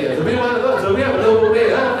 8 like that. So we want to go, so we have a little bit.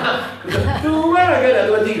 Do better get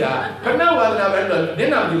a Dida. But now 1 hour,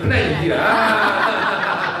 then I'm playing.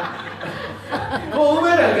 Go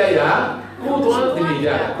better get ya. Go to the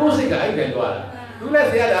ya. Go see I can go. Do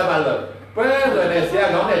let's say about when I say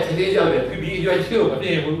I don't let you to be your children.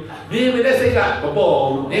 Maybe let's say that a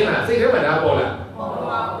ball, Nina, say them at Abola.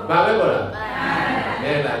 Bababola.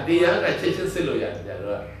 And the young Chechen Siluya.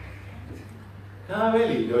 How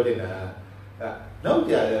really good in a နောက်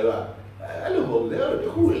ကြတယ်ကအဲ့လိုမဟုတ်ဘူးတ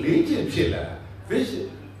ခုလေ့ကျင့်ဖြစ်လာ vision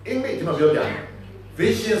အင်္ဂလိပ်ကျွန်တော်ပြောပြမယ်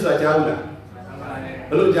vision ဆိုတာကြားဘူးလား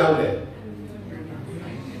ဘယ်လိုကြားဘူးလဲ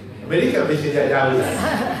အမေရိကန် vision ကြားဘူးလား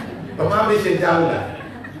ဗမာ vision ကြားဘူးလား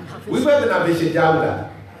ဝိပဿနာ vision ကြားဘူးလား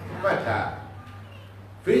မှတ်ထား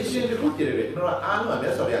vision တခုကြည့်တယ်ကျွန်တော်အားလုံးကမြ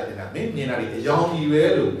တ်စွာဘုရားတင်တာမင်းမြင်တာဒီအယောင်ကြီးပဲ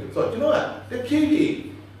လို့ဆိုတော့ကျွန်တော်ကတဖြည်းဖြည်း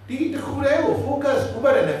ဒီတခုတည်းကို focus ဥပ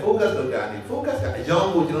ဒေနဲ့ focus လုပ်ကြတယ် focus ကအယောင်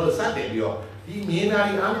ကိုကျွန်တော်စတင်ပြီးတော့ဒီမြင်တာ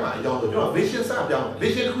ဒီအားလုံးကအယောင်ဆိုကျွန်တော် vision စပြောင်း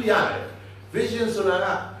vision တခုရတယ် vision ဆိုတာက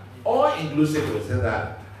all inclusive ကိုစဉ်းစား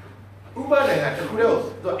ဥပဒေကတခုတည်းကို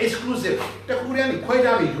သူ exclusive တခုတည်းကိုခွဲ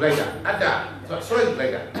ခြားပြီးယူလိုက်တာအတ္တဆိုဆွဲယူလို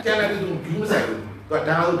က်တာကျန်တဲ့သူယူမဆိုင်ဘူးသူက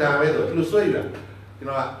ဒါလို့ဒါပဲဆိုသူဆွဲယူတာကျွန်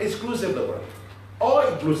တော်က exclusive လို့ပြောတာ all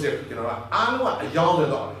inclusive ကျွန်တော်ကအားလုံးကအယောင်ဆို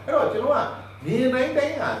တော့အဲ့တော့ကျွန်တော်ကမြင်တိုင်းတို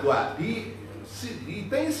င်းကသူကဒီ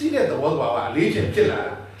တိုင်းစီးတဲ့သဘောကွာကအလေးချင်းဖြစ်လာ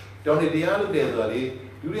တာတော်နေတရားလုပ်တယ်ဆိုတော့လေ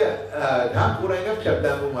လူတွေကဒါကိုယ်တိုင်ကဖြတ်တ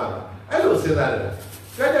န်းမှုမှာပါအဲ့လိုစဉ်းစားတယ်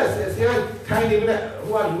ကြက်ဆရာထိုင်နေပြီ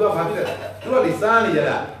ဟိုကလူကဘာဖြစ်လဲသူကဒီစားနေရ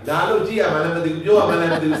တာလာလို့ကြည့်ရမှလည်းမသိဘူးပြောရမှလ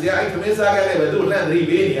ည်းမသိဘူးဆရာအဲ့ခမင်းစားခဲ့တယ်ပဲသူ့လှမ်းသတိ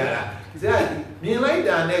ပေးနေရတာဆရာမြင်လိုက်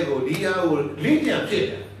တာနဲ့ကိုဒီဟာကိုလေးကျန်ဖြစ်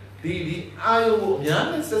တယ်ဒီအာယုကိုအများ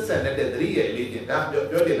နဲ့ဆက်ဆက်တဲ့သတိရဲ့လေးကျန်ဒါ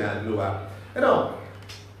ပြောတင်တာလို့ပါအဲ့တော့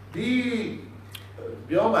ဒီ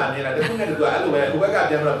ပြောမှနေတာတခုနဲ့တခုအဲ့လိုပဲဟိုဘက်က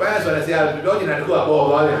ပြန်တော့ပန်းဆိုတဲ့ဆရာပြောချင်တာတခုကပေါ်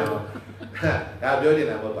သွားတယ်နော်ဒါပြောချင်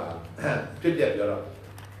တာမဟုတ်ပါဘူးဖြစ်ပြပြောတော့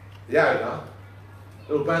ရပြီနော်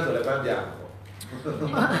သူပန်းဆိုလည်းပန်းပြမှာပေါ့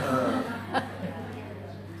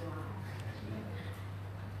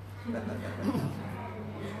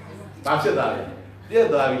ဘာဖြစ်တာလဲပြက်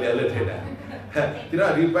သွားပြီလေလို့ထင်တယ်ဒီ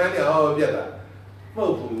တော့ဒီပန်းเนี่ยပြက်တာမဟု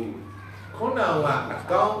တ်ဘူးခုနကအ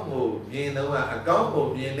ကောင်းကိုမြင်တော့အကောင်းကို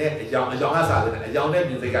မြင်တဲ့အကြောင်းကစားတယ်အကြောင်းနဲ့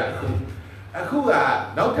မြင်စိတ်ကအခုက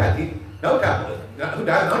နောက်ထပ်ဒီနောက်ထပ်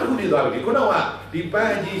ဒါနောက်တစ်ခုပြသွားပြီခုနကဒီပ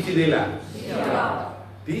န်းအကြီးရှိသေးလားရှိပါဘူး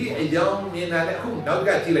ဒီအကြောင်းမြင်တာနဲ့အခုနောက်က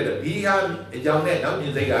ကြည့်လိုက်တော့ဒီဟာအကြောင်းနဲ့နောက်မြ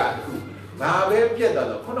င်စိတ်ကအခုဘာပဲပြက်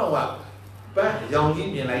တော့ခုနကပန်းအကြောင်းကြီး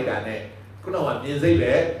မြင်လိုက်တာနဲ့ခုနကမြင်စိတ်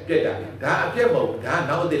ပဲပြက်တာဒါအပြက်မဟုတ်ဒါ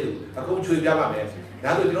နောက်အစ်တူအခုချွေပြပါမယ်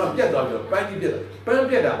ဒါဆိုကျွန်တော်ပြက်သွားပြီးတော့ပန်းကြီးပြက်ပန်း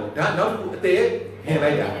ပြက်တာမဟုတ်ဒါနောက်တစ်ခုအသေးမြင်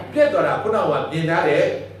လိုက်တာပြက်သွားတာခုနကမြင်ထားတဲ့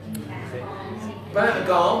ပန်းအ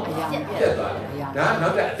ကောင်ပြက်သွားတယ်ဒါနော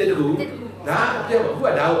က်တဲ့အသေးတစ်ခုဒါအပြက်အခုက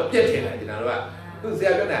ဒါကိုအပြက်ထင်တယ်ကျွန်တော်တို့ကသူဆ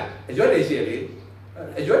ရာပြောတာအရွက်တွေရှိလေ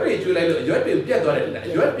အရွက်တွေကျွေးလိုက်လို့အရွက်တွေပြက်သွားတယ်အ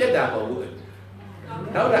ရွက်ပြက်တာမဟုတ်ဘူး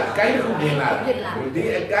နောက်တာအကိုင်းတစ်ခုမြင်လာတာဒီ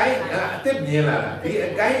အကိုင်းအစ်စ်မြင်လာတာဒီအ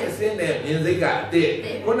ကိုင်းအစင်းနဲ့မြင်စိတ်ကအစ်စ်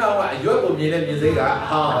ခုနကအရွက်ကိုမြင်တဲ့မြင်စိတ်ကဟာ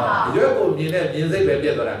အရွက်ကိုမြင်တဲ့မြင်စိတ်ပဲပြ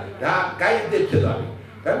က်သွားတာဒါအကိုင်းအစ်စ်ဖြစ်သွားပြီ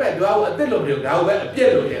ဒါပေမဲ့ဒါကိုအစ်စ်လို့မပြောဒါကိုပဲအပြက်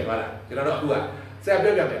လို့ထင်သွားတာကျွန်တော်တို့အခုကဆရာ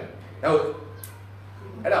ပြောပြမယ်ဒါကို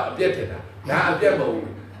အဲ့တော့အပြက်ထင်တာဒါအပြက်မဟုတ်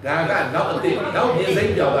ဘူးဒါကနောက်အစ်စ်နောက်မြင်စိ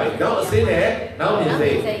တ်ပြောင်းသွားပြီနောက်အစင်းနဲ့နောက်မြင်စိ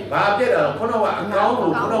တ်ဘာပြက်တာခုနကအကောင်းကို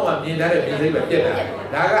ခုနကမြင်ထားတဲ့မြင်စိတ်ပဲပြက်တာ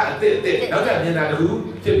ဒါကအစ်စ်နောက်ကျမြင်တာတခု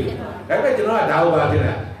ဖြစ်ပြီဒါပေမဲ့ကျွန်တော်ကဒါကိုပါဖြစ်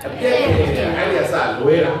တာအပြက်ဖြစ်နေတာအဲ့ဒီအစ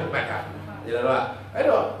လွဲတာမှတ်တာကျွန်တော်ကအဲ့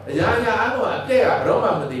တော့အရာရာအားလုံးကအပြက်ကဘယ်တော့မှ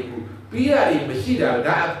မသိဘူးပြီးရတယ်မရှိတာ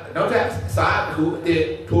ဒါနောက်ထပ်စားတခုအစ်စ်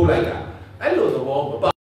ထိုးလိုက်တာအဲ့လိုသဘောမပေါ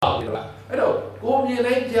က်ဘူးလားအဲ့တော့ကိုမြင်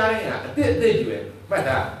လိုက်ကြားရင်ကအစ်စ်ကြီးပဲမှတ်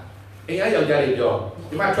တာအိမ်ကယောက်ျားလေးပြော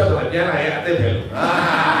ဒီမှာထွက်တော့ပြန်လာရင်အစ်စ်တယ်လို့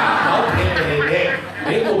ဟုတ်တယ်မ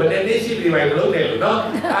င်းကိုဘယ်နဲ့နေရှိပြီပဲလုံးတယ်လို့နော်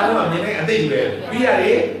အားလုံးကမြင်နေအစ်စ်ကြီးပဲပြီးရတ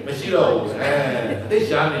ယ်မရှိတော့ဘူးအစ်စ်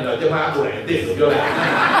ရှာနေတော့ကျမကိုယ်တိုင်အစ်စ်ကိုပြောလိုက်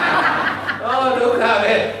အော်ဒုက္ခ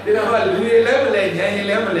ပဲဒီတော့လူတွေလည်းမလဲညံရင်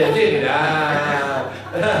လည်းမလဲဖြစ်နေတာ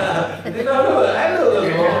ဒီတော့အဲ့လို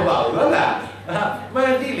တော့မပေါ့ဟုတ်လားမှ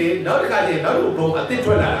န်ကြည့်လေနောက်တစ်ခါကျရင်နောက်တစ်ဘုံအစ်စ်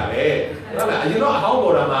ထွက်လာတာပဲဟုတ်လားအရင်တော့အဟောင်း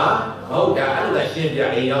ပေါ်တာမှာမဟုတ်တာအဲ့လိုရှင်းပြ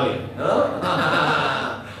အိမ်ရောက်ရင်နော်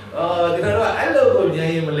အော်ဒီတော့အဲ့လိုကိုညံ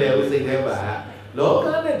ရင်မလဲဘူးစိတ်ထဲမှာလောက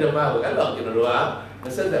နဲ့ဓမ္မကိုအဲ့လိုကျွန်တော်တို့ကမ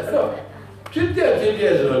ဆက်ဆက်အဲ့တော့ဖြစ်ပြဆို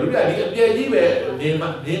တော့လူကဒီအပြည့်ကြီးပဲ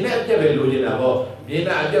မြင်နဲ့အပြည့်ပဲလိုချင်တာပေါ့မြင်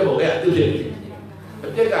တာအပြည့်ပေါ့အဲ့အတူဖြစ်နေအ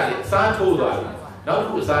ပြည့်ကလေအစားထိုးသွားတယ်နောက်တစ်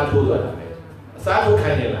ခုအစားထိုးသွားတာပဲအစားထိုးခို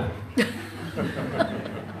င်းနေလား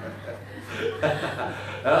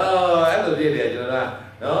အဲ့လိုဖြစ်တယ်ကျွန်တော်က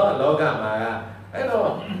နော်လောကမှာကအဲ့တော့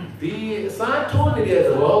ဒီအစားထိုးနေတဲ့သ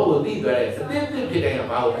ဘောကိုသိသွားတဲ့အသစ်ဖြစ်တဲ့က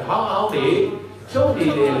ဘာကိုဟောင်းနေရှုံးနေ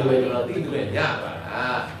တယ်လို့ပဲကျွန်တော်သိတွေ့ရပါ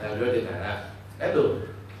လားဒါပြောနေတာကအဲ့လို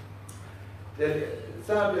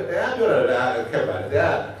စားပြတရားပြောတာခက်ပါတယ်တ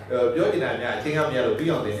ရားပြောနေတာများအချင်းကမရလို့ပြီး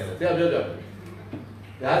အောင်သိနေတယ်တရားပြောဒါ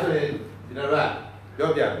ဆိုရင်ကျွန်တော်ကပြော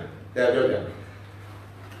ပြမယ်တရားပြောပြမ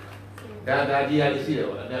ယ်ဒါဒီဟာရှိတယ်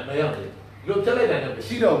ပေါ့အများမရောက်ဘူးလို့ပြလိုက်တယ်မ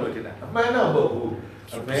ရှိတော့ဘူးလို့ထင်တာအမှန်တော့မဟုတ်ဘူး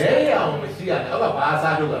အမဲရအောင်မရှိရတယ်ဟုတ်ပါဘာ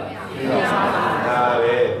စားထုတ်တာလဲဒါ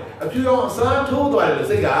ပဲအဖြူအောင်အစားထိုးသွားတယ်လို့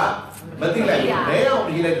စိတ်ကမ မသိလိုက်မဲအောင်မ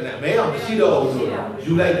ရှိလိုက်တယ်မဲအောင်မရှိတော့ဘူးဆို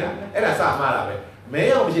ယူလိုက်တာအဲ့ဒါစမှားတာပဲမဲ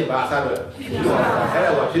အောင်မရှိဘာအစားတော့အဲ့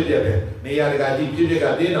ဒါကဖြစ်ပြတယ်နေရာတကာကြီးဖြစ်ပြက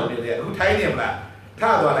တင်းအောင်နေတယ်အခုထိုင်းနေမလားထ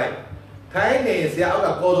သွားလိုက်ထိုင်းနေဆရာအောက်က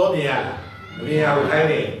ပေါ်တော်မြင်ရလားမမြင်ရဘူးထိုင်း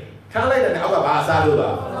နေထားလိုက်တယ်အောက်ကဘာအစားလို့ပါ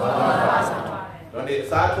တော့ဒီ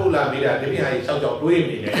စားထုတ်လာမိတာဒီပြင်ဟာကြီး6ကြောက်တွေး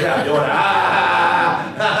နေတယ်အဲ့ဒါပြောတာ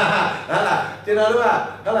ဟာလားကျွန်တော်တို့က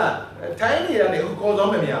ဟာလားထိုင်းနေရတယ်အခုကော်စော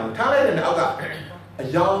မမြင်အောင်ထားလိုက်တယ်အောက်ကအ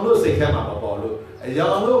ယောင်လို့စိတ်ထဲမှာပေါ်လို့အယော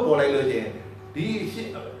င်လို့ပေါ်လိုက်လို့ချင်းဒီရှေ့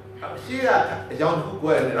ကအယောင်တစ်ခု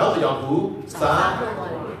ကွဲတယ်နောက်အယောင်တစ်ခုစား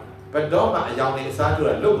ဘယ်တော့မှအယောင်နေစားကြ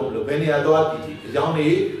တာလုတ်ကုန်လို့ဘယ်နေရာသွားကြည့်အယောင်နေ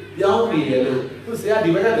ပြောင်းနေတယ်လို့သူဆရာဒီ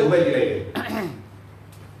ဘက်ကဒုဘက်ကြည့်လိုက်တယ်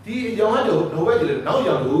ဒီအယောင်ကဒုဘက်ကြည့်လိုက်နောက်အ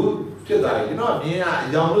ယောင်တစ်ခုဖြစ်သွားတယ်ကျွန်တော်မြင်ရအ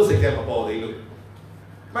ယောင်လို့စိတ်ထဲမပေါ်သေးလို့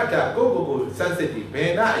မှတ်တာကိုစမ်းစစ်ကြည့်ဘ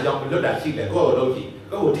ယ်နာအယောင်မလွတ်တာရှိလဲကိုလုပ်ကြည့်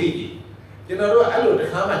ကိုထိကြည့်ကျွန်တော်တို့အဲ့လိုတစ်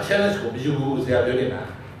ခါမှ challenge ကိုမယူဘူးဆရာပြောနေတာ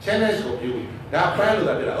challenge ကိုယူဒါ plan လို့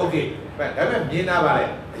သာပြောတာ okay ဒါပေမဲ့မြင်တာပါလေ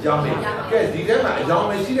အယောင်နေကဲဒီထဲမှာအယောင်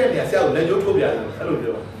မရှိတဲ့နေရာဆရာကိုလက်ကျိုးထုတ်ပြတယ်အဲ့လို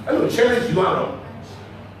ပြောအဲ့လို challenge ယူရတော့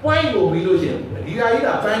point ကိုပြီးလို့ရှိရင်ဒီဓာကြီးက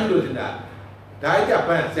plan လို့တင်တာဓာကြီးက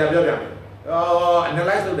plan ဆရာပြောပြမယ်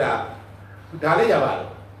analyze လုပ်တာဒါလေးရပါ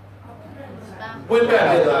လားပွင့်ပြ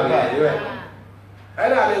တယ်သွားပြီရွေးအဲ့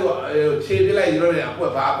ဒါလေးကိုခြေပြလိုက်ရိုးနေအပွ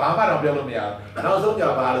က်ဘာမှတော့ပြောလို့မရဘူးနောက်ဆုံးကြ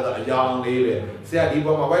ပါလို့ဆိုအယောင်လေးပဲဆရာဒီ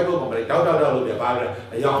ပေါ်မှာ white board မှာလည်းတောက်လို့ပြပါပြ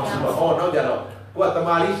အယောင်ရှိပါဟောနောက်ကြတော့ကိုကတ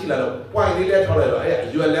မာလေးရှိလာတော့ point လေးလဲထောက်လိုက်တော့အဲ့အ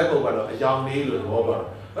ရွယ်လဲပုံကတော့အယောင်လေးလို့သဘောပေါက်တော့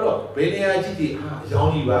အဲ့တော့ဘယ်နေရာကြည့်ကြည့်အယောင်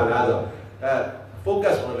ကြီးပါလားဆို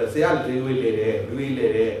focus မှာပဲဆရာလေးလေးလေတယ်လူလေးလေ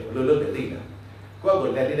တယ်ဘယ်လိုလုပ်လဲသိတာကိုက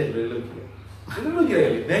လက်လေးနဲ့လူလေးလုပ်ကြည့်တယ်လူလေးကြည့်တယ်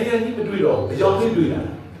နိုင်ငံကြီးမတွေ့တော့အယောင်လေးတွေ့လာ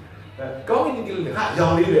ကောင်းနေတယ်လို့ဟာရော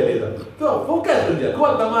င်လေးပဲလေဆိုတော့ focus လုပ်ကြကို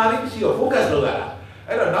ကတမာလေးရှိတော့ focus လုပ်ရတာ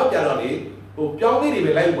အဲ့တော့နောက်ကြတော့လေဟိုပြောင်းလေးတွေ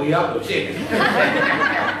ပဲလိုက်ဝေရလို့ဖြစ်နေ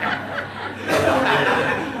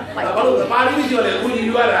ဘာလို့တမာလေးရှိတော့လေအခုကြီး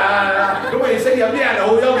ယူရတာတို့ကစိတ်ရပြတ်တော့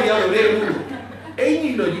ဟိုရောက်နေရောက်လို့လေဘူးအင်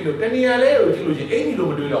ကြီးလို့ကြည့်လို့တဏီယာလေးကိုကြည့်လို့ချင်းအင်ကြီးလို့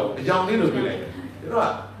မတွေးတော့ဘူးအကြောင်လေးလို့တွေးလိုက်တယ်ကျွန်တော်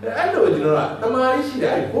ကအဲ့လိုကျွန်တော်ကတမာလေးရှိတ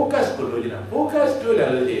ယ် focus ကိုလိုချင်တာ focus တွေးလာ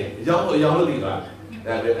လို့ချင်းအကြောင်လို့သိသွား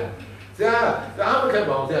ဒါပဲဆရာဒါမှမခက်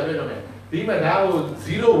ပါဘူးဆရာပြောတော့မယ်ဒီမှာဒါကို0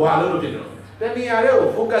 1လို့ဖြစ်တော့တဏီယာလေးကို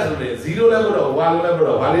focus လုပ်တယ်0လည်းမတော့1လည်းမ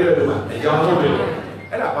တော့ဘာလေးပဲဒီမှာအကြောင်းလို့ဖြစ်တယ်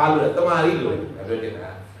အဲ့ဒါဘာလို့လဲတမာရီလို့ပြောနေတာ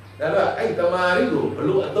ဒါတော့အဲ့တမာရီကိုဘ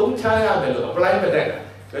လို့အသုံးချရမယ်လို့ apply မတက်တာ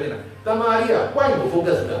ပြောနေတာတမာရီက point ကို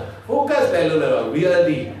focus လုပ်တာ focus တယ်လို့လည်း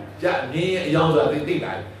reality ကြမြင်အကြောင်းဆိုတာသိ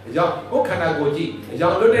လာတယ်အကြောင်းကိုခန္ဓာကိုယ်ကြည့်အကြော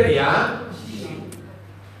င်းလွတ်တဲ့နေရာ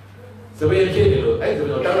စပယ်ဖြစ်တယ်လို့အဲ့ဆို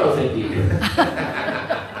တော့တောက်စိတ်ကြည့်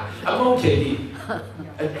အမုန်းချေကြည့်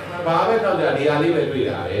ဘာပဲတော့ကြနေရာလေးပဲတွေ့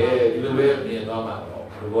တာပဲဒီလိုပဲမြင်သွားမှာတော့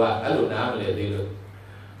ဘုရားအဲ့လိုနားမလဲသေးလို့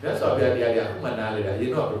မြတ်စွာဘုရားတရားကဥမနာလေတာရ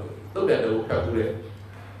င်တော့သုတ်တဲ့တူဖတ်ဘူးတဲ့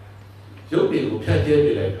ရုပ်တွေကိုဖြတ်ကျဲပြ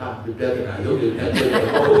လိုက်ဟာဒီပြဿနာရုပ်တွေဖြတ်ကျဲတယ်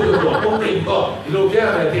ဟိုရုပ်တော့ပုံနေတော့ဒီလိုပြရ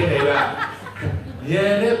မယ်ထင်တယ်ကဉာ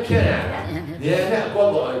ဏ်နဲ့ဖြတ်ရတာဉာဏ်နဲ့အကော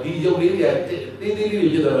ပေါ့ဒီရုပ်လေးတွေကတင်းတင်းလေးတွေ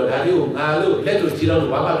ဖြစ်တော့ဒါလေးကိုငါလို့လက်တို့ချီတော့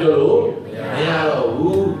ဘာမှပြောလို့မရတော့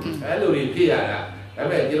ဘူးအဲ့လိုတွေဖြစ်ရတာဒါပေ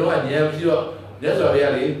မဲ့ကျွန်တော်ကဉာဏ်ပြီးတော့မြတ်စွာဘု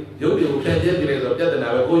ရားလေရုပ်တွေကိုဖြန့်ကျက်ပြလိုက်ဆိုပြဿနာ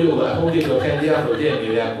ပဲကိုရုပ်ကအဟုတ်ကြီးကိုဖြန့်ကျက်လို့ကျင့်နေ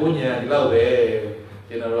ရကိုဉာဏ်ဒီလောက်ပဲ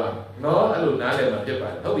ကျွန်တော်တို့ကနော်အဲ့လိုနားလည်မှဖြစ်ပါ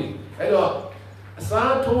တယ်ဟုတ်ပြီအဲ့တော့အ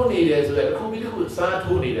စားထိုးနေတယ်ဆိုတော့တစ်ခုပြီးတစ်ခုအစား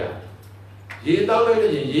ထိုးနေတာရေတောက်လိုက်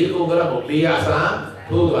လို့ရင်ရေကုန်ကြတော့မဟုတ်လေအစား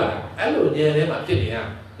ထိုးသွားတာအဲ့လိုဉာဏ်ထဲမှာဖြစ်နေရ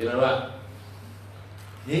ကျွန်တော်တို့က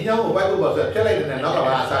ငင်းချောင်းကိုပိုက်ဖို့ပါဆိုဖြတ်လိုက်တဲ့နောက်က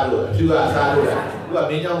ဘာအစားထိုးအဖြူကအစားထိုးတာသူက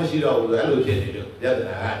ငင်းချောင်းမရှိတော့ဘူးဆိုအဲ့လိုဖြစ်နေလို့ပြဿ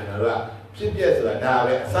နာကကျွန်တော်တို့ကဖြစ်ပြဆိုတာဒါ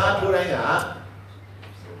ပဲအစားထိုးတိုင်းက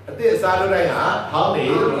အတိအစားထိုးတိုင်းဟာဟောင်းနေ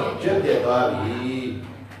ဖြစ်ပြသွားပြီ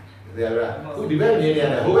ဒါကြခုဒီဘက်မြင်ရ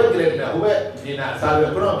တယ်ဟိုဘက်ကြည့်လိုက်တယ်ဟိုဘက်မြင်တာအစား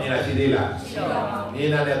ထိုးကတော့မြင်တာရှိသေးလားမြင်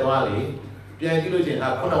တာနဲ့သွားလေပြန်ကြည့်လို့ချင်းဟာ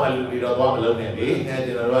ခုနကလူတွေတော့သွားမလုံးနဲ့လေအဲ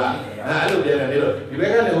ကျွန်တော်တို့ကအဲ့လိုပြန်နေလို့ဒီဘ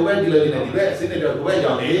က်ကနေဟိုဘက်ကြည့်လို့ချင်းဒီဘက်အစစ်နဲ့တော့ဟိုဘက်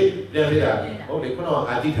ကြောင်နေပြန်ပြတာဟုတ်လေခုနက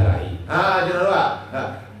အာကြည့်ထားတာကြီးကျွန်တော်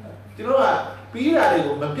တို့ကပြီးတာတွေ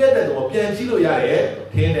ကိုမပြတ်တဲ့တော့ပြန်ကြည့်လို့ရတယ်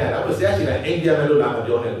ထင်းတယ်ဒါပေမဲ့ဆရာရှိတိုင်းအိမ်ပြန်မယ်လို့လားမ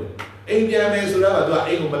ပြောနဲ့လို့အိမ်ပြန်မယ်ဆိုတော့ကသူက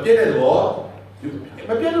အိမ်ကိုမပြတ်တဲ့တော့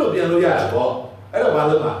မပြတ်လို့ပြန်လို့ရတာပေါ့အဲ့တော့ဘာ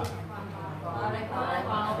လုပ်မှာ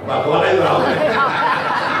ဘာပေါ်လိုက်ပါဦး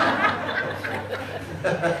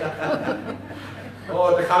ဟော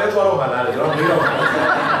တခါလေးသွားတော့မှလားကျွန်တော်မေးတော့မှာ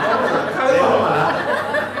တခါလေးသွားတော့မှလား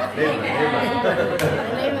နေ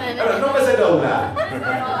အဲ့တော့မဆက်တော့ဘူးလား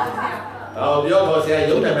ပြောတော့ဆရာ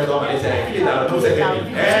ရုံးတယ်မဲ့သွားမှလေးဆရာကြည့်တာတော့ထုတ်ဆက်ခဲ့ပြီ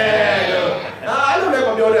အဲ့လိုလည်းမ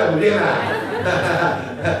ပြောရဘူးလေလား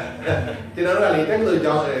ကျွန်တော်တို့ကလေတက်လို့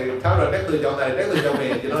ကြောင်းထားတော့တက်လို့ကြောင်းတာတက်လို့ကြောင်းနေ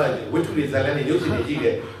ကျွန်တော်ကဝိထုတွေဇာတ်လမ်းတွေရုပ်ရှင်တွေကြည့်တ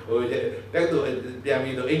ယ်ဟိုတက်လို့ပြန်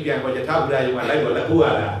ပြီးတော့အိမ်ပြန်ပေါ်ရထားဘူးလားယူမှလိုက်ပေါ်လက်ဖို့ရ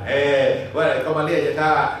တာဟိုကမလေးရ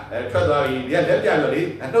ထားထွက်သွားပြီဒီကလက်ပြလို့လေ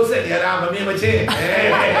နှုတ်ဆက်နေရတာမမြင်မချင်း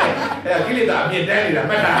ကိလေသာအမြင်တန်းနေတာ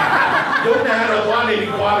မှတ်တာရုပ်နာကတော့သွားနေပြီ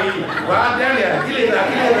သွားပြီဘာတန်းနေတာကိလေသာ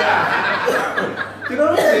ကျွန်တော်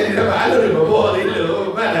တို့လည်းဘာလို့မပေါ်သေးလို့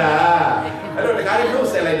မှတ်တာအဲ့တော့တခါလေးနှုတ်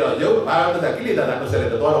ဆက်လိုက်တော့ရုပ်ဘာလို့လဲကိလေသာနှုတ်ဆက်လို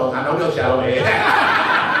က်တော့တော့ငါနောက်ရောက်ရှာတော့မယ်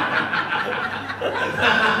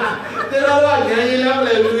ကျွန်တော်ကဉာဏ်ရည်လည်းမ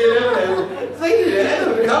လဲလူရည်လည်းမလဲစိတ်ကြီးလည်းအဲ့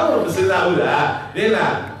လိုတခါမှမစဉ်းစားဘူးလားဒီ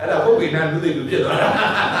လားအဲ့ဒါပုဂ္ဂိနာလူသိလူဖြစ်သွားတာ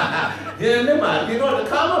ဉာဏ်နဲ့မှကျွန်တော်တ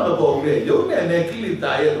ခါမှမပေါ်ဘူးလေရုပ်နဲ့ကိလေ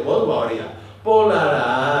သာရဲ့သဘောတရားတွေကပေါ်လာတာ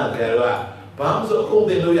ကြတော့ဘာမှမဆိုအကုန်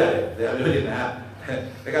သိလို့ရတယ်ဒါပြောနေတာ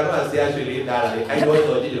တခါတော့ဆရာရွှေလေးတားတယ်အဲ့တော့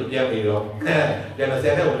တော့ကြည့်လို့ပြန်ပြီးတော့ပြန်ဆ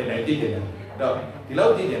ရာနဲ့ဝင်နေကြည့်တယ်တော့ဒီလော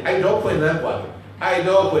က်ကြည့်ရင်အဲ့တော့ဖွင့်စမ်းกว่าအဲ့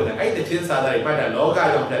တော့ဖွင့်တယ်အဲ့တချင်းစာသားတွေမှတ်တာလောက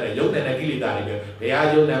ရောက်တဲ့ရုပ်နဲ့ကိလေသာတွေပဲဘယ်ဟာ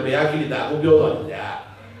ရုပ်နဲ့ဘယ်ဟာကိလေသာအခုပြောသွားတယ်ကြာ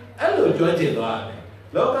အဲ့လိုကျွမ်းကျင်သွားတယ်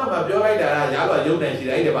လောကမှာပြောလိုက်တာကရားတော့ရုပ်နဲ့ရှိတ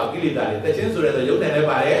ယ်အဲ့ဒီမှာကိလေသာတွေတချင်းဆိုတဲ့ရုပ်နဲ့လည်း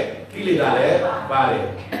ပါတယ်ကိလေသာလည်းပါတယ်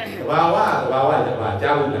တဘာဝ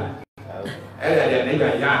ကြားဘူးလားအဲ့ဒါကြီးနိဗ္ဗာ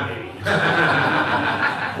န်ရနေပြီ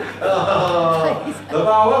သ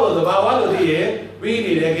ဘာဝလို့သိရင်ပြီး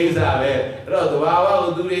နေတဲ့ကိစ္စပဲအဲ့တော့သဘာဝကို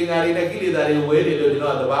သူတွေငါတွေနဲ့ကိလေသာတွေဝဲနေလို့ကျွန်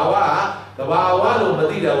တော်သဘာဝလို့မ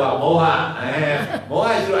သိတာကမောဟမောဟ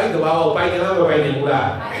ဆိုအဲ့သဘာဝကိုပိုင်တယ်လားမပိုင်ဘူးလား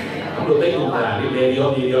အဲ့လိုသိကုန်တာလေလေရော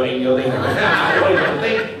မြေရောအိမ်ရောသိတာတော့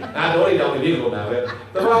သိတာတော့ဒီပြေကုန်တာပဲ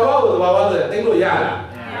သဘာဝကိုဆိုသိလို့ရလား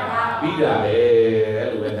ပြီးတာပဲအဲ့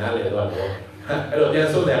လိုပဲနားလေတော့အဲ့တော့ပြန်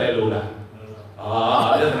ဆုံးတယ်လဲလို့လား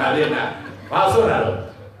ပြန်နားလေနာဘာဆုံးတာတော့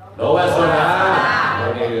လောဘဆုံးတာ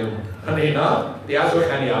ခဏနော်တရားစွဲ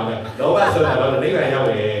ခံရအောင်မယ်လောဘဆိုတာတော့နိဗ္ဗာန်ရောက်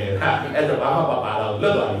တယ်ဟာအဲ့တော့ဘာမှပါတော့လွ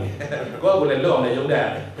တ်သွားပြီကိုယ့်ကိုယ်လည်းလွတ်အောင်လည်းယုံတယ်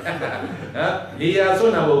နော်ရေရာစွ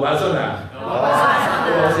န့်တာဘုဘာစွန့်တာလောဘ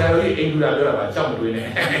ဆရာတို့အိမ်ကူတာပြောတာပါကြောက်မတွေးနဲ့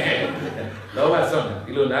လောဘစွန့်တာ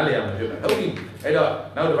ဒီလိုနားလည်ရမှာဖြစ်ပါဟုတ်ပြီအဲ့တော့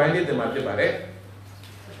နောက်တစ်ပိုင်းလေးတင်မှာဖြစ်ပါတယ်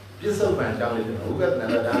ပြစ္ဆုတ်ပံကြောင်းလေးတင်ဥပဒနာ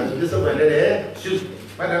ဒါပြစ္ဆုတ်ပံတဲ့ရှု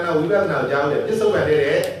ပဋ္ဌာနာဝိပဿနာကြောင်းလေးပြစ္ဆုတ်ပံတဲ့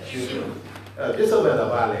ရှုပြစ္ဆုတ်ပံ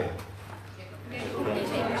တော့ပါလေ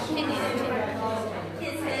ဖြ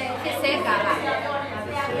စ်စေကာလဆရာပြော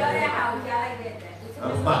တဲ့ဟာကိုကြားလိုက်တဲ့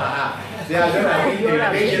ဆရာပြောတာပြီးတယ်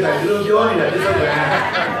နေချင်တာဒီလိုပြောနေတာပြစ္ဆုတ်ပံ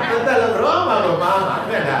တက်လည်းတော့မှတော့မှာ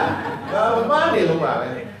မဲ့တာဘာမှနေလို့ပါပဲ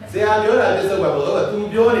ဆရာပြောတာပြစ္ဆုတ်ပံဘုရားသူ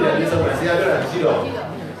ပြောနေတာပြစ္ဆုတ်ပံဆရာပြောတာမရှိတော့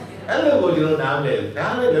အဲ့လိုကိုကျွန်တော်နားမလဲဒါ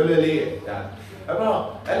လည်းလွယ်လွယ်လေးဒါအဲ့တော့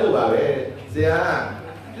အဲ့လိုပါပဲဆရာ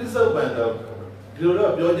ပြစ္ဆုတ်ပံတော့ဒီလို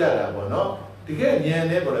တော့ပြောကြတာပေါ့နော်ဒီကဉာဏ်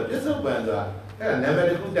နဲ့ပေါ့လေပြစ္ဆုတ်ပံဆိုတာအဲ့နာမည်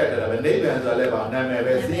တစ်ခုတက်တာပဲနိဗ္ဗာန်ဆိုတာလည်းပါနာမည်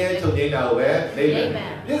ပဲဆင်းရဲချုပ်ငြိမ်းတာကိုပဲနိဗ္ဗာန်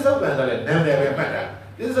ပြစ္ဆုတ်ပံဆိုတာလည်းနာမည်ပဲမှတ်တာ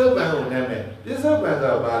ပြစ္ဆုတ်ပံကိုနာမည်ပြစ္ဆုတ်ပံဆို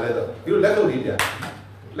တာဘာလဲဆိုဒီလိုလက်ခုပ်တီးပြ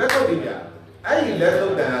အဲ့ဒီလက်ခု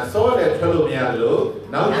ပ်တန်ကစောတယ်ထွက်လို့မရလို့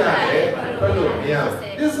နောက်ကျတယ်ထွက်လို့မရဘူး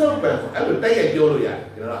ပြစ္ဆုတ်ပံအဲ့လိုတိုက်ရိုက်ပြောလို့ရတယ်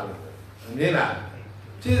ကျွန်တော်ကမြင်လား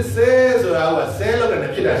ဖြစ်စေဆိုတာကဆဲလို့လည်း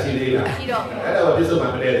ဖြစ်တာရှိသေးလားရှိတော့အဲ့ဒါကပြစ္ဆုတ်ပံ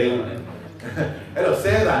မတည့်သေးဘူးအဲ့တော့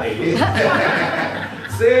ဆဲတာနေလေ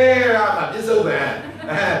ဆဲရမှာပြစ္ဆုတ်ပံ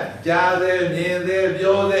ကြားသေးမြင်သေး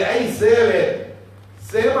ပြောသေးအဲ့ဆဲပဲ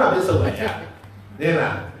ဆဲမှာပြစ္ဆုတ်ပံရနေ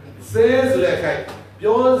လားဆဲဆိုတဲ့ခိုက်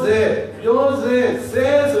ပြောစေဆဲ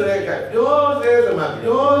ဆိုတဲ့ခိုက်ပြောစေဆိုမှ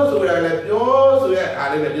ပြောဆိုတာလည်းပြောဆိုတဲ့အား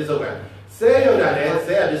လေးပဲပြစ္ဆုတ်ပံဆဲရောက်တာလည်း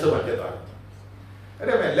ဆဲကပြစ္ဆုတ်ပံဖြစ်သွားတယ်အဲ့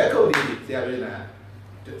ဒါမဲ့လက်ခုပ်ဒီဆရာပြောနေတာ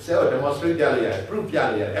ဆဲကို demonstrate ပြလို့ရတယ် proof ပြ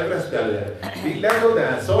လို့ရတယ် evidence ပြလို့ရတယ်ဒီလက်ခုပ်တ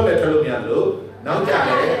န်စောလည်းထွက်လို့မရလို့နောက်ကြလ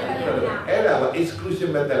ည်းထွက်လို့အဲ့ဒါက exclusion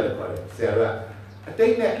method လို့ခေါ်တယ်ဆရာကအတိ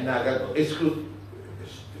တ်နဲ့အနာဂတ်ကို exclude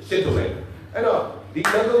ရှင်းထုတ်လိုက်အဲ့တော့ဒီ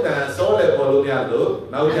လက်ခုပ်တန်စောလည်းပေါ်လို့မရလို့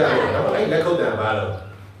နောက်ကြလည်းအဲ့လက်ခုပ်တန်ပါတော့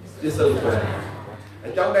ပြစ္ဆုတ်ပံအ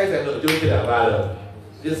ကြောင်းတိုက်ဆိုင်လို့အကျိုးဖြစ်တာပါတော့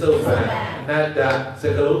ပြစ္ဆုတ်ပံအနတ္တစ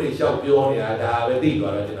ကလုံးတွေလျှောက်ပြောနေတာဒါပဲသိ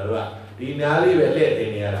သွားတော့ကျွန်တော်တို့ကဒီနားလေးပဲလှည့်တင်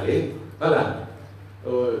နေရတာလေဟုတ်လားသ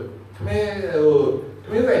မ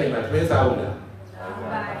င်းဆိုင်နေမှာသမင်းစားဘူးလား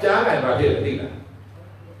ကြားနိုင်ပါဖြစ်တယ်သိလား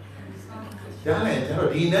ကြားနိုင်ကျွန်တော်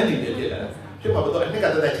ဒီနန်းနေဖြစ်လာဖြစ်မှာတော့အနှစ်က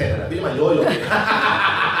တက်ချက်နေတာပြီးမှရော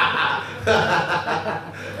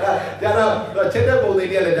ကျတော့ချက်တဲ့ပုံစံ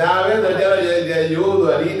တွေလည်းဒါပဲဆိုတော့ရိုးဆို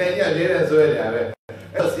တာဒီနိုင်ရလေးတဲ့ဆွဲနေတာပဲ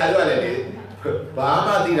အဲ့ဆရာတို့ကလည်းဘာ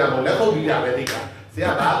မှသိတာမဟုတ်လက်ခုပ်ပြီးတာပဲသိတာဆရာ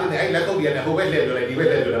ဘာသိနေအဲ့လက်ခုပ်ပြီးရတယ်ဟိုဘက်လှည့်ပြောလိုက်ဒီဘက်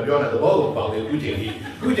လှည့်ပြောလိုက်ပြောတာသဘောကိုပေါက်တယ်ခုချိန်ကြီး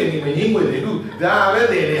မငင်းငွေတယ်ခုဒါပဲ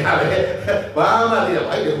သိနေတာပဲဘာမှသိတာ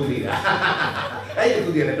အဲ့ဒီခုသိတာအဲ့ဒီခု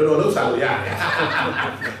သိတယ်တော်တော်လုံးစားလို့ရတယ်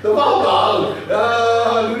သဘောပေါက်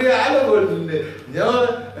လူတွေအဲ့လိုကိုညော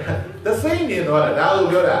the same နေတော့ဒါကို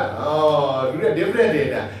ပြောတာလူတွေ different နေ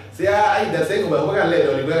တာဆ See, I the same way we can let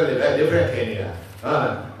or we can let different Kenya.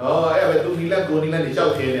 Oh, ever to Nila Gunila the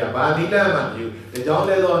South Kenya, but Nila you, the John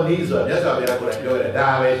Leather needs or just of the Akura,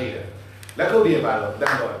 Dave. Let go be about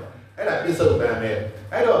that. And I be so bad.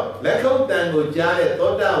 I don't let go then go Janet,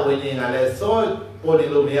 Tota winning and I saw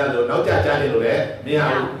Polilumiano, not Jajanilo,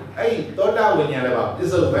 Nia. Hey, Tota winning about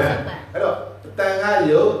this so bad. I don't thank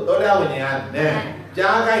you, Tota winning and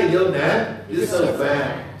Jaga you, this so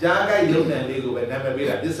bad. Jaga you, and legal, but never be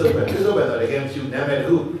like this so bad. This is over the game shoot, never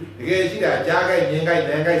do. Again, see that Jaga, Yangai,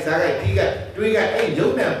 Nangai, Saga, Tiga, doing a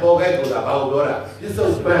young man, Boga, about this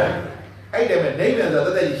so bad. I them a name and the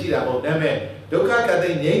other day she about them. Look at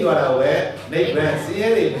the name got away, Nate man, see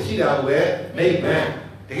any she away, Nate man.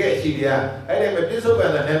 To get she there, I them a pistol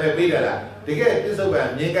and never beat her. To get pistol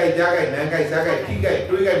and Yangai, Jaga, Nangai, Saga, Tiga,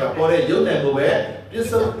 doing a body, young and away,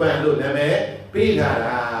 pistol band, Name, beat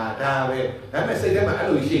her. That may say them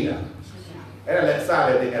a Lucia. And let's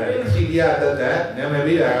start it. She that, never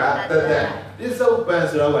beat her, that. This so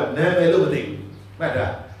fancy over, never look at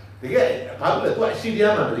matter. To get public what she did,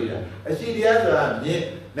 a she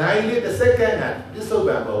did, now the second, this so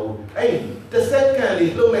bamboo. Hey, the second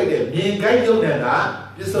is look like them, Yangai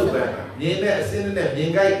Yonanda, this so bad. Yana, sending them,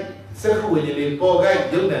 Yangai, second when you leave, poor guy,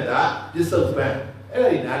 Yonanda, this so bad.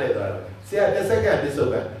 Every night, see, the second is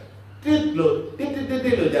so bad. This look, this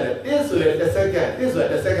way, the second, this way,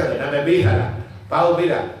 the second, and I'm a beta. Power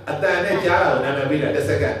beta, at the end, Jara, and I'm a beta, the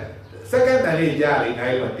second. Second, I need Jari,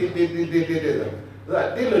 I want it.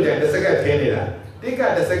 Look at the second Canada. Take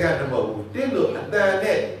out the second number. Take look at the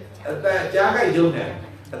net. At the Jaga Yuna.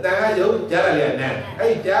 At the Ayo, Jaralia Nan.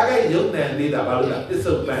 Hey, Jaga Yuna lead about this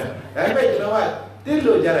so bad. I bet you know what? Take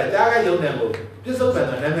look at Jaga Yuna. This so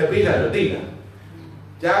bad, and I'm a bit at the dinner.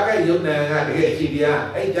 Jaga Yuna had to get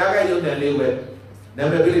CDR. Hey, Jaga Yuna live with.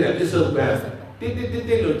 Never believe that this so bad. Take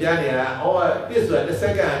look, Jania, or this one, the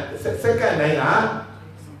second name,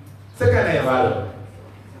 second name about.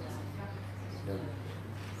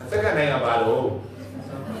 Second name about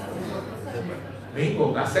me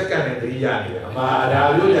cũng cả second này thì giờ này mà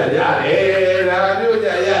đào vô giờ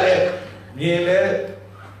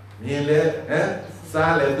nhìn lên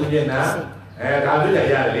xa lên tu nhiên á đào vô giờ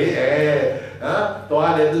đấy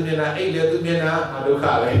toa lên tu nhiên á ấy lên tu nhiên á mà đâu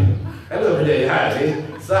khá vậy cái rồi bây giờ đấy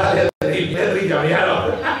xa lên thì lên đi chọn nhà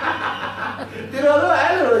rồi thì nó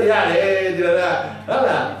ấy rồi giờ đấy thì đó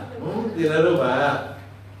là thì nó đâu mà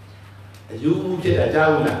dù chết là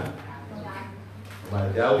cháu nè mà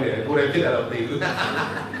cháu thì cô đem chết là đồng tiền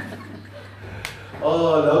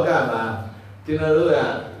đó cả mà cho nên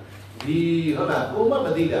là đi nó là cô mất mà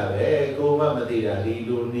đi đã về cô mất mà đi đã đi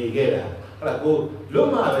luôn đi cái đã là cô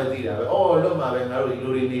lúc mà về đi đã về lúc mà về nào đi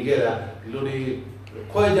luôn đi cái đã luôn đi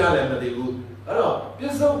khoai ra lại mà đi cô đó biết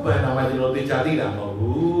sống về nào mà chỉ nói đi trả đi làm mà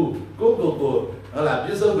cô nó là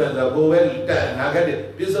biết sống về giờ cô về nào cái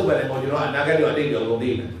biết sống về này một chuyện nó nào cái điều đi được công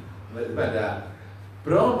ty này vậy là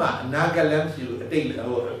Brahma naga lam siu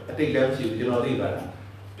ating lam siu you know đi vào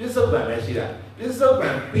biết sống về này gì đó biết sống về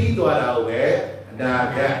pi toa đầu về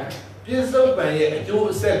naga biết sống về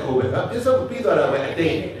chú sẽ cố về biết sống pi toa đầu về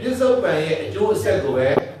ating biết sống về chú sẽ cố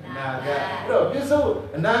về naga rồi biết sống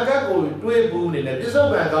naga cố đuôi bù này biết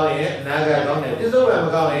sống về cao này naga cao này biết sống về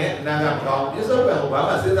cao này naga cao biết sống về một bảo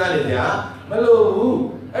mà sinh ra này nhá mà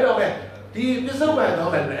lu ấy đâu này thì biết sống về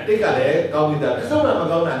cao này đây cả đấy cao như thế biết sống về mà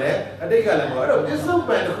cao này đấy đây cả là mọi rồi biết sống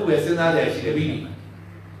về nó không về sinh ra này chỉ để bị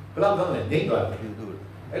cái cao này nhỉnh rồi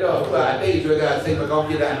ấy rồi và đây rồi cả sinh mà cao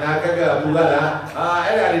như thế naga cái bù ra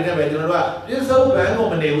ấy là đi theo về cho nó là biết sống về một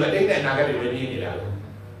mình đều ở đây này naga đều về như thế nào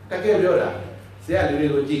cái kia biết rồi sẽ là điều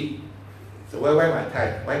của chị quay mà thay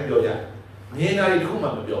quay vô vậy nhìn nào đi không mà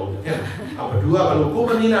một chỗ nhá học mà đua mà lúc cũng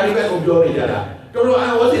mà nhìn nào đi quay cùng vô đi vậy là cho nó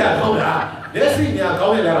ăn có gì là không đã để xin nhà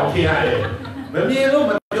có này là đồng kia này mà nhìn lúc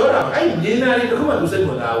mà chỗ nào ấy nhìn nào đi không mà tu sinh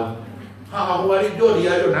một nào họ qua đi vô đi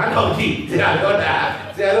vô nát đầu chị thì là có đã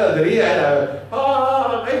sẽ là cái này là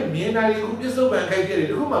ấy nhìn nào đi cũng biết số bạn cái kia thì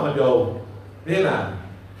không mà một chỗ nên là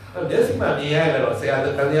để xin mà nhìn hay là nó sẽ là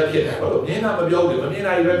tăng nhiều chuyện có được nhìn nào mà vô thì mà nhìn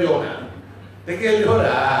nào đi vô nè thế kia vô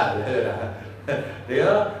là thì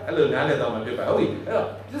đó anh lừa ná này tao mà biết phải ôi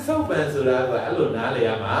chứ sao bạn sửa ra và anh lừa ná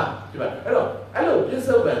này mà chứ bạn ấy rồi anh lừa chứ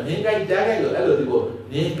sao bạn nhìn cái giá cái rồi anh lừa thì bộ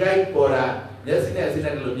nhìn cái bò ra nhớ xin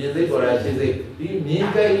anh lừa nhìn thấy bò ra chơi gì thì nhìn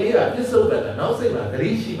cái lý là chứ sao bạn là nó sẽ mà cái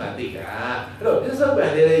gì mà tị cả rồi chứ sao bạn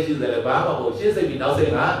đây chứ là bám mà bộ chơi gì bị nó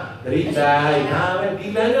sẽ mà cái này mà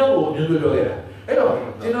đi lấy nó bộ như rồi rồi ấy rồi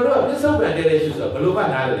chứ nó đó chứ sao bạn đây chứ là lúc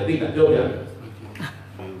bạn nào để tị là cho vậy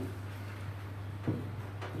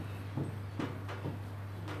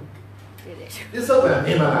biết số bạn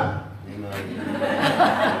như mà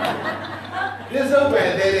biết số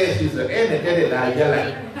bạn đây đây chỉ là em này đây là gì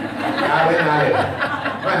lại Ave nale.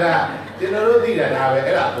 Mana, jenero tidak ave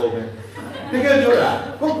era kome. Tiga jora,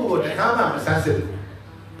 kok kama masansit.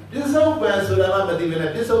 Pisau ban sudah mati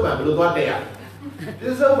mana pisau ban belum tua ya.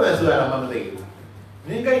 Pisau ban sudah mati.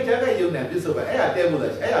 Ningkai jaga yuna pisau ban, ada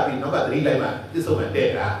mudah, api nampak rilai mah pisau ban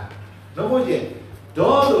dera. Nombor je,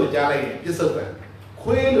 dulu jalan pisau ban.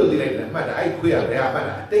 Kue lu tidak mana, ai kue apa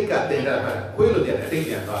mana, tiga tiga mana, kue lu tidak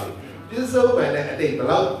tiga kali. Pisau ban ada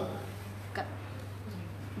belau.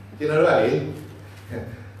 Jenero ali.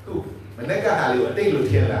 Mereka hal itu tiga lu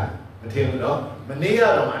tiada, tiada no.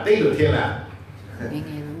 Mereka orang tiga lu tiada.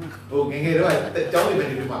 Oh, nghe đó cháu đi về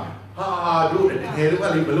đi mà đúng nghe đúng là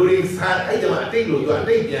đi đi xa ấy mà tích lụt toàn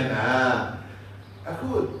tích tiền à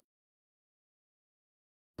aku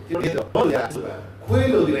jadi đó là khuê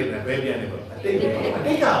lụt thì này về tiền này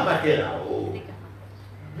tích cả mà kia nào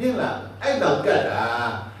biết là anh đầu cả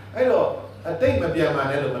à ấy rồi tích mà tiền mà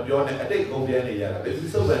này rồi mà tiền này tích không tiền này là biết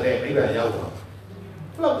số tiền này mấy bạn nhau không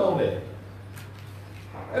không công đấy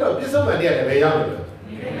ấy rồi biết số tiền này về nhau rồi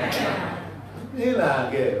นี่แหละ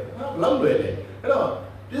แกล้มเลยအဲ့တော့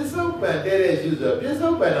ပြစ္ဆုတ်ပံတဲတဲ့ယူဆိုပြစ္ဆု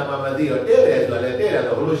တ်ပံတော့မသိတော့တဲတယ်ဆိုလည်းတဲတယ်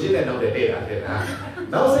တော့ဘလို့ရှိတဲ့နောက်တဲ့တဲတာတဲ့နာ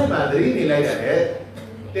နောက်စိတ်မှာသတိနေလိုက်တယ်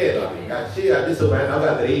တဲတော့ဒီကရှေ့ကပြစ္ဆုတ်ပံနောက်က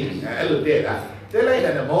သတိအဲ့လိုတဲတာတဲလိုက်တ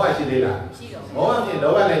ယ်မောဟရှိသေးလားမောဟမြင်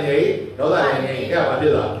လောဘလည်းငြိဒေါသလည်းငြိအဲ့ဘာဖြ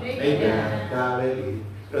စ်သွားနေပြန်ဒါပဲလေ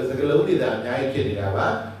အဲ့တော့စကလုံးနေတာအများကြီးဖြစ်နေတာပါ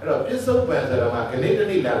အဲ့တော့ပြစ္ဆုတ်ပံဆိုတော့မှခဏတ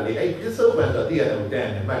နေ့လာလေအဲ့ပြစ္ဆုတ်ပံဆိုသိရတယ်တန်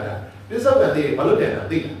တယ်မှတ်တာပြစ္ဆုတ်ပံသိဘာလို့တန်တာ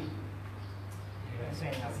သိ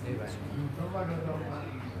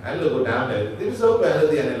အဲ့လိုကိုနားမယ်သစ္စုပ္ပန်လို့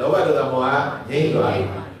သိရတယ်လောဘဒေါသမောဟငြိမ့်သွားပြီ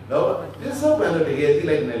လောသစ္စုပ္ပန်လို့တကယ်သိ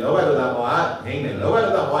လိုက်တယ်လောဘဒေါသမောဟငြိမ့်တယ်လောဘ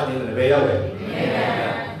ဒေါသမောဟငြိမ့်တယ်ဘယ်ရောက်လဲ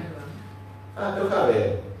ဒုက္ခပဲ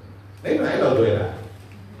နိဗ္ဗာန်အဲ့လိုတွေ့လား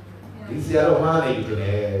ဒီဆရာတော်မှားနေပြီ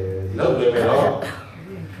လေဒီလောက်တွေ့မယ်တော့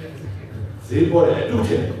ဈေးပေါ်တယ်အတု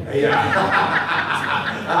ချင်အရာ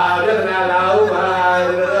ပြဿနာလာဦးပါ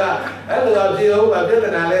အဲ့လိုပြေဦးပါပြဿ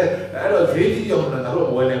နာလဲအဲ့တော့ဈေးကြီးအောင်တော့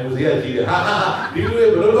ဝယ်နေမှုဈေးကကြီးတယ်ဟာဒီလိုဘယ်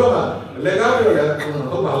လိုတော့မှလက်ကားပြောတယ်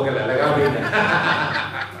ဟုတ်ပါဟုတ်ကဲ့လက်ကားပေးနေ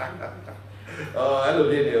အဲ့လို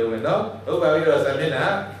ဖြစ်နေဦးမယ်နော်ဟုတ်ပါပြီတော့ဆံမျက်နှာ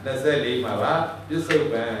24မှာပါပြစ္ဆုတ်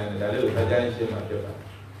ပံဒါလေးကိုဖတ်ကြရှင်းမှာဖြစ်ပါ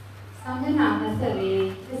ဆံမျက်နှာ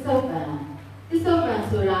24ပြစ္ဆုတ်ပံ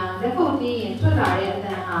ဆိုတာလက်ခုပ်တီးရင်ထွက်လာတဲ့အတ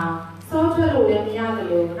န်ဟာစောထွက်လို့လည်းမရသ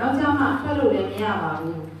လိုနောက်ကျမှထွက်လို့လည်းမရပါ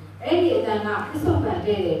ဘူးအဲ့ဒီအတန်ကပြစ္ဆုတ်ပံ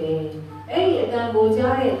တဲ့တယ်လေအဲ့ဒီအတန်ကို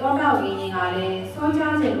ကြားတဲ့သောတာဝိညာဉ်ကလည်းစော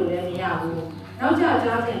ကြားခြင်းလို့လည်းမရဘူးနောက်ကျ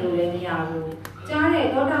ကြားခြင်းလို့လည်းမရဘူးကြားတဲ့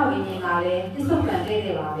သောတာဝိညာဉ်ကလည်းပြစ္ဆုတ်ပံတဲ့တ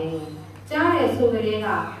ယ်ပါပဲကြားတဲ့ဆိုကလေးက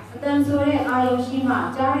အတန်ဆိုတဲ့အာယုရှိမှ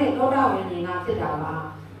ကြားတဲ့သောတာဝိညာဉ်ကဖြစ်တာပါ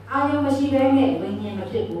အာယုမရှိဘဲနဲ့ဝိညာဉ်မ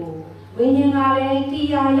ဖြစ်ဘူးဝိညာဉ်ကလည်းတ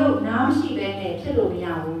ရားရုပ်နားမရှိဘဲနဲ့ဖြစ်လို့မရ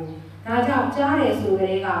ဘူးဒါကြောင့်ကြားတဲ့ဆိုက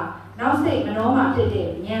လေးကနောက်စိတ်မနှောမှဖြစ်တဲ့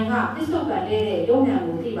ဉာဏ်ကပြစ္ဆုတ်ပံတဲ့ရုပ်ဉာဏ်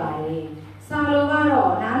ကိုသိပါတယ်စာလိုက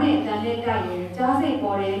တော့နားနဲ့တန်တဲ့တိုက်ရင်ကြားစိတ်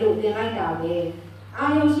ပေါ်တယ်လို့သင်လိုက်တာပဲအာ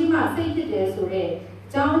ယုရှိမှစိတ်ဖြစ်တယ်ဆိုတော့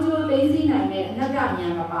ကြောင်းကျိုးသိသိနိုင်တဲ့အနတ္တဉာ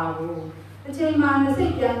ဏ်မပါဘူးအချိန်မှာနှစိ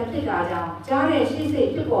တ်ပြန်မဖြစ်တာကြောင့်ကြားတဲ့ရှေ့စိတ်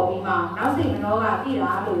ဖြစ်ပေါ်ပြီးမှနောက်စိတ်မနှောကသိ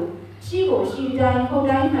တာလို့ရှိကိုရှိတိုင်းဟုတ်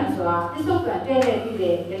တိုင်းမှန်စွာပြစ္ဆုတ်ပံတဲ့ပြီး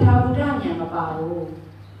တဲ့ယထာဘုဒ္ဓဉာဏ်မပါဘူး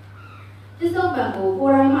ပြစ္ဆုတ်ပံကိုကို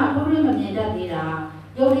ယ်တိုင်မှထိုးထွင်းမမြင်တတ်သေးတာ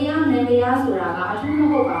ယုတ်တရားနဲ့တရားဆိုတာကအထူးမ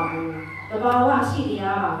ဟုတ်ပါဘူးတဘာဝရှိတ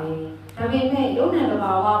ရားပါပဲဒါပေမဲ့ယုတ်နဲ့တ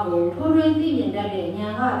ဘာဝကိုထိုးထွင်းသိမြင်တတ်တဲ့ဉာ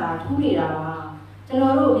ဏ်ကသာထူးနေတာပါကျွန်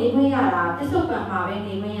တော်တို့နေခွင့်ရတာပြစ္ဆုတ်ပံမှာပဲ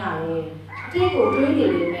နေခွင့်ရတယ်အတိတ်ကိုတွေးနေ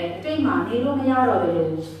ပေမဲ့အတိတ်မှာနေလို့မရတော့တယ်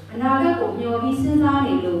လို့အနာဂတ်ကိုမျှော်ပြီးစဉ်းစား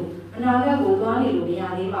နေလို့အနာဂတ်ကိုသွားနေလို့မရ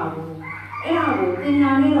သေးပါဘူးအဲ့ဒါကိုပညာ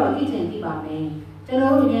နဲ့တော့သိချင်သိပါမယ်ကျွန်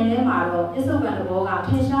တော်တို့ဉာဏ်ထဲမှာတော့ပြစ္ဆုတ်ပံသဘောကထ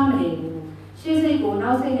င်ရှားမနေဘူးရှေ့စိတ်ကို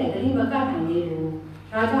နောက်စိတ်နဲ့တတိမကတ်နိုင်သေးဘူး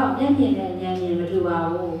ဒါကြောင့်မျက်မြင်နဲ့ဉာဏ်မြင်မတူပါ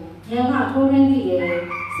ဘူးဉာဏ်ကထိုးရင်းသိရဲ့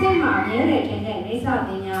စိတ်မှာမြဲတယ်ထင်တဲ့အိဋ္ဌပ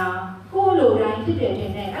ညာကိုယ်လိုတိုင်းဖြစ်တယ်ထ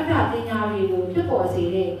င်တဲ့အတ္တပညာတွေကိုဖြစ်ပေါ်စေ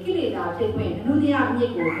တဲ့ကိလေသာဖြစ်ခွင့်အနုတ္တယအမြ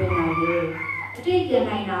စ်ကိုပြင်နိုင်တယ်အတိတ်ပြန်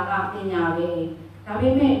နိုင်တာကပညာပဲဒါပေ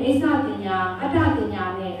မဲ့အိဋ္ဌပညာအတ္တပညာ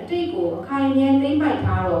နဲ့အတိတ်ကိုအခိုင်အမြဲသိမ့်ပိုက်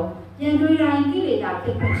ထားတော့ပြန်တွေးတိုင်းကိလေသာဖြ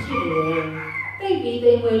စ်ခွင့်ရှိနေတယ်တိတ်ပြီး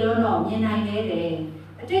သိမ့်ဝေလို့တော့မြင်နိုင်တယ်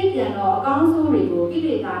အတိတ်ပြန်တော့အကောင်းဆုံးတွေကိုကိ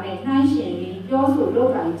လေသာနဲ့နှိုင်းယှဉ်ပြီးပြောဆိုလု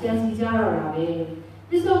ပ်တိုင်းကြံစည်ကြတော့တာပဲ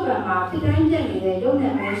ပြစ္ဆုတ်ပံမှာဖြစ်တိုင်းပြက်နေတဲ့ယုံ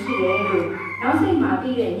နဲ့ပဲရှိတယ်လို့နောက်စိတ်မှာသိ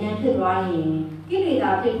တဲ့ဉာဏ်ဖြစ်သွားရင်ကိလေသာ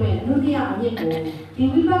ဖြစ်ခွင့်အနုတ္တယအမြစ်ကိုဒီ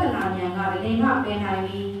ဝိပဿနာဉာဏ်ကတကယ်ကပယ်နိုင်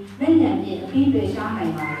ပြီးမဲ့ဉာဏ်ဖြင့်အပြီးပယ်ရှားနို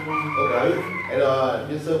င်ပါတယ်ဟုတ်ပါပြီအဲ့တော့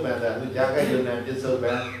ပြစ္ဆုတ်ပံကသူကြားခိုက်ယုံနဲ့ပြစ္ဆုတ်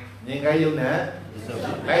ပံမြင်ခိုက်ယုံနဲ့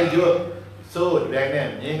အဲ့ကျို့ဆိုတိုင်းနဲ့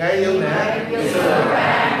မြင်ခိုက်ယုံနဲ့ပြစ္ဆုတ်ပံ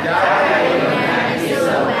ကြားခိုက်ယုံနဲ့ပြစ္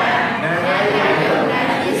ဆုတ်ပံနာခိုက်ယုံနဲ့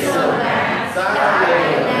ပြစ္ဆုတ်ပံစားခိုက်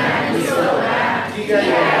ယုံနဲ့ပြစ္ဆုတ်ပံကြည့်ခိုက်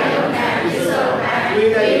ယုံ တွေး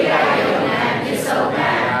ကြရပြစ္ဆုတ်ပံ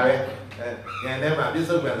ဒါပဲဉာဏ်ထဲမှာပြစ္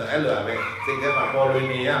ဆုတ်ပံဆိုအဲ့လိုပဲစိတ်ထဲမှာပေါ်လွင်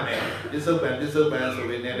နေရမယ်ပြစ္ဆုတ်ပံဆို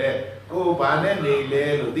ပြီးနေတဲ့ကိုယ်ဘာနဲ့နေလဲ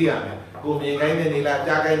လို့သိရမယ်ကိုမြင်ခိုင်းနေနေလား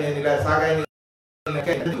ကြားခိုင်းနေနေလားစားခိုင်းနေနေ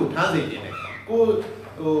ခဲ့တူထမ်းစီနေတယ်ကို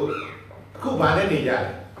အခုဘာနဲ့နေကြလဲ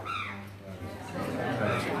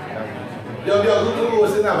ပြောအခု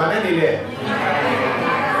စဉ်းစားဘာနဲ့နေလဲ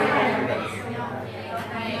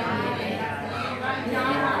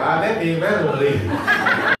ဘာနဲ့နေမဲ့လို့လေ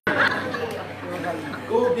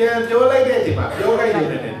ကိုပြန်ပြောလိုက်တဲ့အချိန်မှာပြောခိုင်းနေ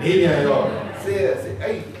တယ်နေပြန်ရော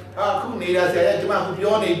အဲ့အခုနေတာဆရာကျမအခု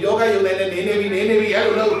ပြောခိုင်းရုံနဲ့နေနေပြီအဲ့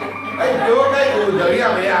လိုလို့အဲ့ပြောခိုင်းကိုကြော်ရ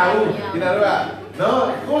မရဘူးဒီလိုတော့နော်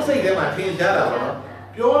ကိုယ်စိတ်ထဲမှာထင်ရှားတာပေါ့နော်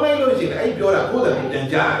ပြောလိုက်လို့ရှိရင်အဲ့ပြောတာကိုယ်တည်းပြန်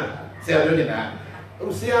ကြားတယ်ဆရာပြောနေတာဟို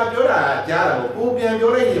ဆရာပြောတာကြားတာကိုပြန်ပြော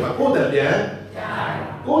လိုက်ရင်မှာကိုယ်တည်းပြ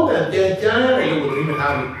န်ကြားရတယ်လို့ဒီမ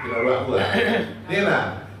ထားဘူးဒီလိုတော့အခုကနင်းလား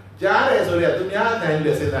ကြားတယ်ဆိုတော့သူများအတိုင်း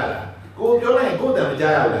ပဲစဉ်းစားတာကိုပြောလိုက်ရင်ကိုယ်တည်းမ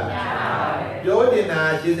ကြားရဘူးလားပြောနေတာ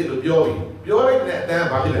ရှင်းစစ်လို့ပြောပြီပြောလိုက်တဲ့အတန်း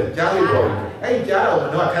ဘာဖြစ်လဲကြားလို့ပြောပြီအဲ့ကြားတော့မ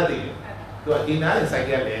တော့ခက်သေးတယ်သူကဒီနားနဲ့ဆိုင်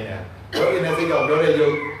ကြလဲနေတာပြောနေတဲ့စိတ်ကြောင့်ပြောတဲ့ယုံ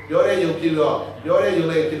ဖြစ်တော့ပြောတဲ့ယုံ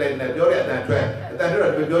လေးဖြစ်လိုက်နေပြောတဲ့အတန်းထွက်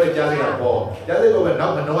တော့ပြောတဲ့ကြားစိတ်ကပေါ်ကြားစိတ်ကပဲနော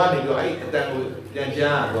က်မနှောကနေပြောအဲ့အတန်းကိုပြန်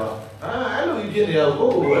ကြားတော့အဲ့လိုဖြစ်နေတော့ကို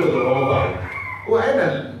ယ့်ကိုယ်အဲ့လိုတော့မပါဘူးကိုအဲ့နာ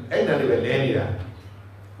လေးပဲလဲနေတာ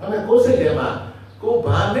ဒါပေမဲ့ကိုယ်စိတ်ထဲမှာကို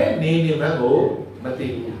ဘာနဲ့နေမှန်းကိုမသိ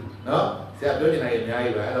ဘူးနော်ဆရာပြောနေတာအများ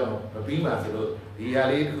ကြီးပဲအဲ့တော့မပြီးမှဆိုလို့ဒီဟာ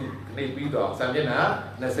လေးတစ်ခုနေ့ပြီးတော့စံမျက်နှာ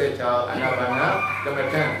26အာနာပါနာကမ္မ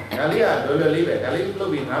ထံဒါလေးကလွယ်လေးပဲဒါလေးလု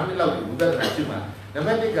ပ်ပြီး9မိနစ်လောက်ဒီဥဒ္ဒနာရှိမှာနံ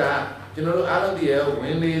ပါတ်1ကကျွန်တော်တို့အားလုံးတည်းဝ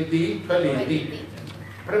င်လေသည်ထွက်လေသည်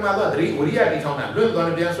ပထမတော့သတိဝရိယတည်ထောင်တာလွတ်သွားတ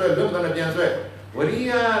ယ်ပြန်ဆွဲဝရိ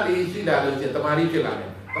ယလေးရှိလာလို့ချင်းတမာတိဖြစ်လာတယ်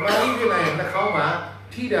တမာတိဖြစ်လာရင်နှာခေါင်းမှာ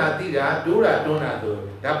ထိတာတိတာဒိုးတာတွန်းတာဆို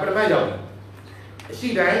ဒါပထမရောက်ပြီအရှိ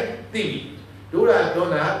တိုင်းသိပြီဒိုးတာတွ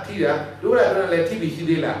န်းတာထိတာဒိုးတာတွန်းတာလည်းထိပြီရှိ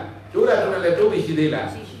သေးလားဒိုးတာတွန်းတာလည်းတိုးပြီရှိသေးလား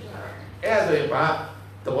အဲ့ဒါဆိုရင်ဘာ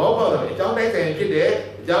သဘောပေါက်တယ်အကြောင်းတိုင်းဆိုင်ဖြစ်တယ်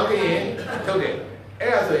အကြောင်းကရင်ထုတ်တယ်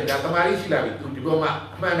အဲ့ဒါဆိုရင်ဒါတမာတိရှိလာပြီသူဒီပေါ်မှာ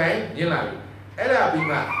အမှန်တိုင်းညင်လာပြီအဲ့ဒါပြီး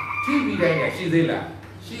မှထိပြီးတိုင်းလည်းရှိသေးလား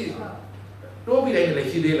ရှိတိုးပြီးတိုင်းလည်း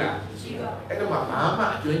ရှိသေးလားရှိပါအဲ့တော့မှဘာမှ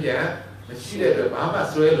အကျွမ်းကြံမရှိတဲ့အတွက်ဘာမှ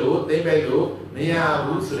ဆွဲလို့သိမ့်ပိုက်လို့မရ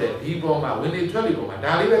ဘူးဆိုတဲ့ဒီပေါ်မှာဝင်လေထွက်လေပေါ်မှာ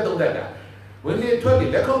ဒါလေးပဲသုံးတတ်တာဝင်လေထွက်လေ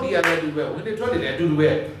လက်ခုပ်တရားလည်းအတူပဲဝင်လေထွက်လေလည်းအတူတူပဲ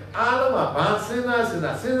အားလုံးကဘာစဉ်း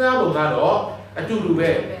စားပုံကတော့အတူတူပဲ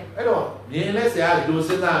အဲ့တော့မြင်လဲဆရာဒီလိုစ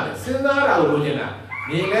ဉ်းစားမယ်စဉ်းစားတာကိုလိုချင်တာ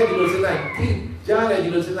မြင်လဲဒီလိုစဉ်းစားထိကြားလဲဒီ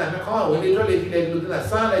လိုစဉ်းစားနှာခေါင်းကဝင်လေထွက်လေထိလဲဒီလိုစဉ်းစား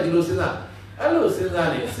စားလဲဒီလိုစဉ်းစားအဲ့လိုစဉ်းစား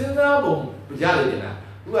နေစဉ်းစားပုံရလေနေတာ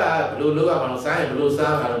သူကဘလို့လောကမှာတော့စားရင်ဘလို့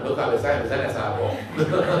စားမှာတော့ဒုက္ခပဲစားရင်ပါးစပ်နဲ့စားပေါ့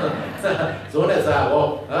ဇုံးနဲ့စားပေါ့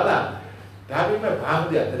ဟုတ်လားဒါပေမဲ့ဘာမှမ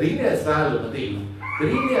သိသတိနဲ့စားလို့မသိဘူးသ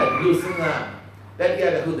တိနဲ့ဒီလိုစဉ်းစားတက်ကြ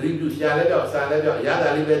တဲ့ခုသတိပြုရှာလဲတော့စားလဲတော့ရတာ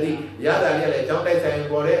လေးပဲသိရတာလေးလည်းအကြောင်းတိုက်ဆိုင်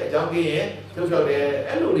ပေါ်တဲ့အကြောင်းကြီးရင်ထုတ်ထုတ်တယ်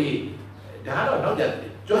အဲ့လိုလေးဒါတော့နောက်ကျ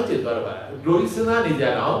ကျွမ်းကျင်သွားတော့ပါလူကြီးစဉ်းစားနေကြ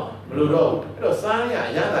တော့မလို့တော့အဲ့တော့စား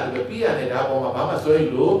ရတာလေးပဲပြီးရတယ်ဒါပေါ်မှာဘာမှဆွဲ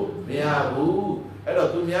လို့မရဘူးအဲ့တော့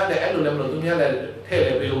သူများလည်းအဲ့လိုလည်းမလို့သူများလည်းထဲ့လ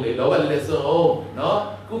ည်းပေးဦးလေလောဘလည်းစွန့်အောင်နော်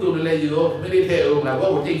ကုသိုလ်လည်းယူအောင်မိလေးထဲ့အောင်လားကို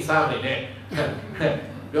ယ့်ကိုကြိတ်စားနေနဲ့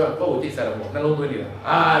ပြောကိုယ့်ကိုကြိတ်စားတော့နှလုံးသွင်းနေတာ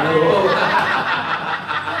လို့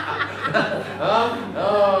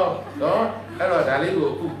တော့အဲ့တော့ဒါလေးကို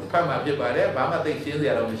အခုဖတ်မှဖြစ်ပါတယ်ဘာမှသိရှင်းစ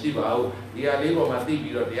ရာတော့မရှိပါဘူးဒီဟာလေးပေါ်မှာသိ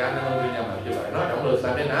ပြီးတော့တရားနှလုံးသွင်းရမှာဖြစ်ပါတယ်နော်ဒါမှမဟုတ်စာ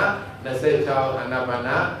မျက်နှာ26အာနာပါ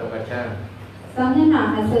နာကမ္မထံစာမျက်နှာ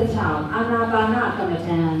26အာနာပါနာကမ္မ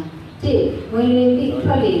ထံ1ဝင်လေတိ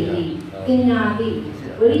ထွက်လေတိပညာတိ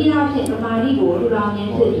ဝိရိယဖြင့်ပမာတိကိုထူထောင်ခြ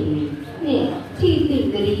င်းဖြစ်သည်2ထိတိ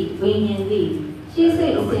တတိဝိညာဉ်တိရှေ့စိ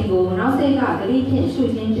တ်အစဉ်ကိုနောက်စိတ်ကတတိဖြင့်ရှု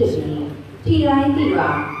ခြင်းဖြစ်သည်ထိတိုင်းတိပါ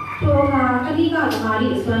ထိုအခါတတိကဓမ္မာတိ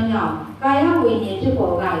အစွမ်းကြောင့်ကာယဝိညာဉ်ဖြစ်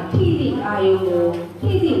ပေါ်ကထိတိအာယုကို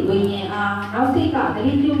ထိတိဝိညာဉ်အားနောက်စိတ်ကတ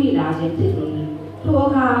တိပြုမိလာခြင်းဖြစ်သည်ထိုအ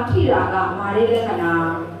ခါထိတာကမာရိလက္ခဏာ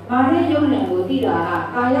မာရိယုံနယ်ကိုသိတာက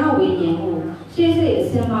ကာယဝိညာဉ်ကိုရှေ့စိတ်အ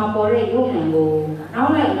စဉ်မှာပေါ်တဲ့ယုံနယ်ကိုနော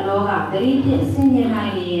က်လိုက်နှလောကတတိဖြင့်ဆင်ញင်နို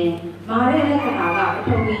င်ရင်မာရိလက္ခဏာကပထ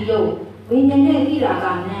ဝီယုံဝိညာဉ်နဲ့သိတာက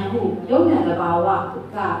နာမ်ဟုယုံနယ်သဘာဝ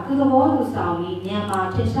ကသူသဘောသူဆောင်ပြီးဉာဏ်မှာ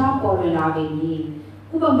ထင်ရှားပေါ်လွင်လာပေ၏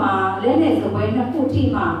ဥပမာလက်နဲ့စပွဲနှစ်ခုထိ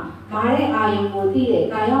မှမာတဲ့အာယုံကိုသိတဲ့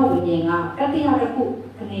ကာယဝိညာဉ်ကတတိယတစ်ခု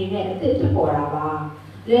အနေနဲ့အစ်ဖြစ်ပေါ်တာပါ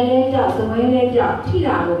လဲလဲကြောက်စပွဲလဲကြောက်ထိ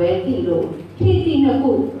တာကိုပဲသိလို့ထိတိနှစ်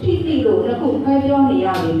ခုထိတိလို့နှစ်ခုခွဲပြောနေရ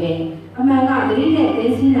ပေမဲ့အမှန်ကတတိနဲ့သိ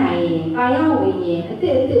သိနိုင်ရင်ကာယဝိညာဉ်အစ်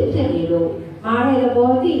ဖြစ်နေလို့မာတဲ့သ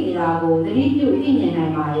ဘောသိနေတာကိုတတိပြုသိမြင်နို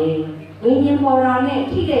င်ပါရဲ့ဝိညာဉ်ပေါ်တာနဲ့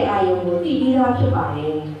ထိတဲ့အာယုံကိုသိပြီးသားဖြစ်ပါ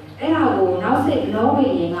ရဲ့အဲ့ဒါကိုနောက်စိတ်လောဝိ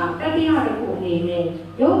ညာဉ်ကတတိယတစ်ခုအနေနဲ့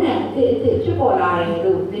ယုံနဲ့အစ်ဖြစ်ပေါ်လာတယ်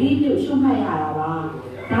လို့သတိပြုရှုမှတ်ရတာပါ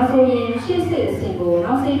ဆိုရင်ရှေ့စစ်အစဉ်ကို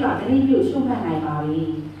နောက်စိတ်ကတတိပြုရှုမှတ်နိုင်ပါပြီ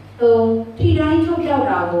၃ထိတိုင်းချုပ်ပြောက်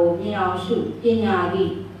တာကိုမြင်အောင်ရှုပညာသ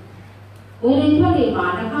ည်ဝင်လေထွက်လေမှာ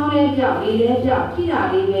နှာခေါင်းလေးပြောက်လေလေးပြောက်ထိတာ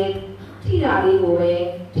လေးကိုပဲ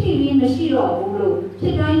ထိပြီးမရှိတော့ဘူးလို့ဖြ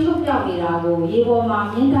စ်တိုင်းချုပ်ပြောက်နေတာကိုရေပေါ်မှာ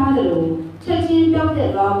မြင်ထားသလိုချက်ချင်းပြောက်တဲ့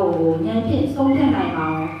သွားပုံကိုဉာဏ်ဖြင့်ဆုံးဖြတ်နိုင်အော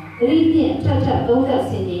င်သတိဖြင့်ထပ်သုံးသပ်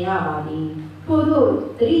ဆင်ခြင်ရပါသည်ထို့သော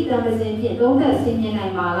သတိတံပစဉ်ဖြင့်သုံးသပ်ဆင်ခြင်နို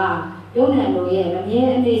င်မှာကယုံနံတို့ရဲ့မမြဲ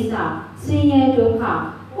အနေဆဆင်းရဲဒုက္ခ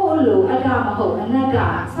ကိုယ်လိုအတ္တမဟုတ်အနတ္တ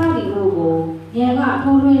စသည်တို့ကိုဉာဏ်က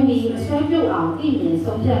ထုံးထွင်းပြီးအစွဲပြုတ်အောင်သိမြင်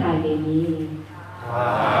ဆုံးဖြတ်နိုင်ပေမည်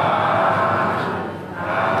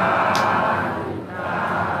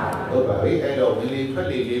ဟုတ်ပါပြီအဲ့တော့ဝင်လေထွက်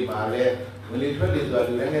လေလေးပါလဲဝင်လေထွက်လေဆိုတာ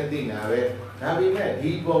လူတိုင်းနဲ့သိနေတာပဲဒါပေမဲ့ဒီ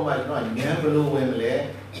ပေါ်မှာကျွန်တော်ဉာဏ်ဘယ်လိုဝင်မလဲ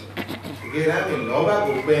တကယ်တမ်းကလောဘ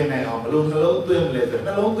ကိုပယ်နိုင်အောင်ဘယ်လိုနှလုံးသွင်းမလဲဆို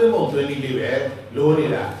နှလုံးသွင်းပုံသွင်းနည်းလေးပဲလိုနေ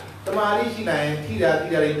တာတမာရီရှိနိုင်ထိတာ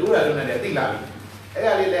တွေတိုးတာလို့နဲ့သိလာပြီအဲ့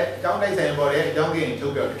ဒါလေးလည်းအကြောင်းတိုက်ဆိုင်ပေါ်တယ်အကြောင်းကင်းချု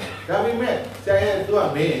ပ်ပြောတယ်ဒါပေမဲ့ဆရာရဲ့သူက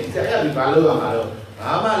မင်းဆရာကဘာလုပ်ရမှာတော့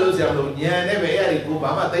ဘာမှလုပ်ဆရာမလို့ညံနဲ့ပဲအဲ့ဒီကိုဘာ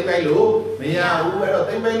မှသိမ့်ပိုက်လို့မရဘူးအဲ့တော့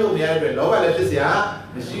သိမ့်ပိုက်လို့မရတဲ့အတွက်လောဘလည်းဖြစ်စရာ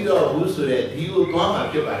မရှိတော့ဘူးဆိုတဲ့ဒီကိုသွားမှာ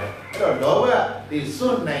ဖြစ်ပါတယ်အဲ့တော့လောဘတွေစွ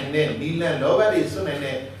န့်နိုင်တဲ့နီလန်လောဘတွေစွန့်နိုင်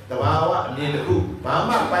တဲ့တဘာဝအမြင်တစ်ခုဘာ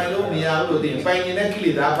မှပိုင်လို့မရဘူးလို့သိရင်ပိုင်နေတဲ့ကိ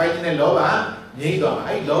လေသာပိုင်နေတဲ့လောဘငြိမ့်သွားမှာ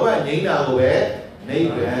အဲ့လောဘငြိမ့်တာကိုပဲနိ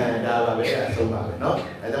ဗ္ဗာန်ဒါပါပဲအဆုံးပါပဲเนาะ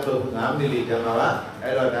အဲကြောင့်လို့9မိနစ်လေးကြာမှာပါ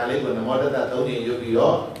အဲ့တော့ဒါလေးကိုနမောတတ3ချိန်ရုပ်ပြီး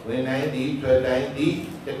တော့ဝင်တိုင်းဒီထွက်တိုင်းဒီ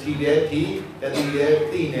တတိတဲ့ဒီတတိတဲ့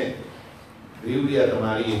တိနဲ့ဝိဝိယသမ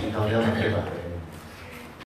ารီထောင်ရမှာဖြစ်ပါတယ်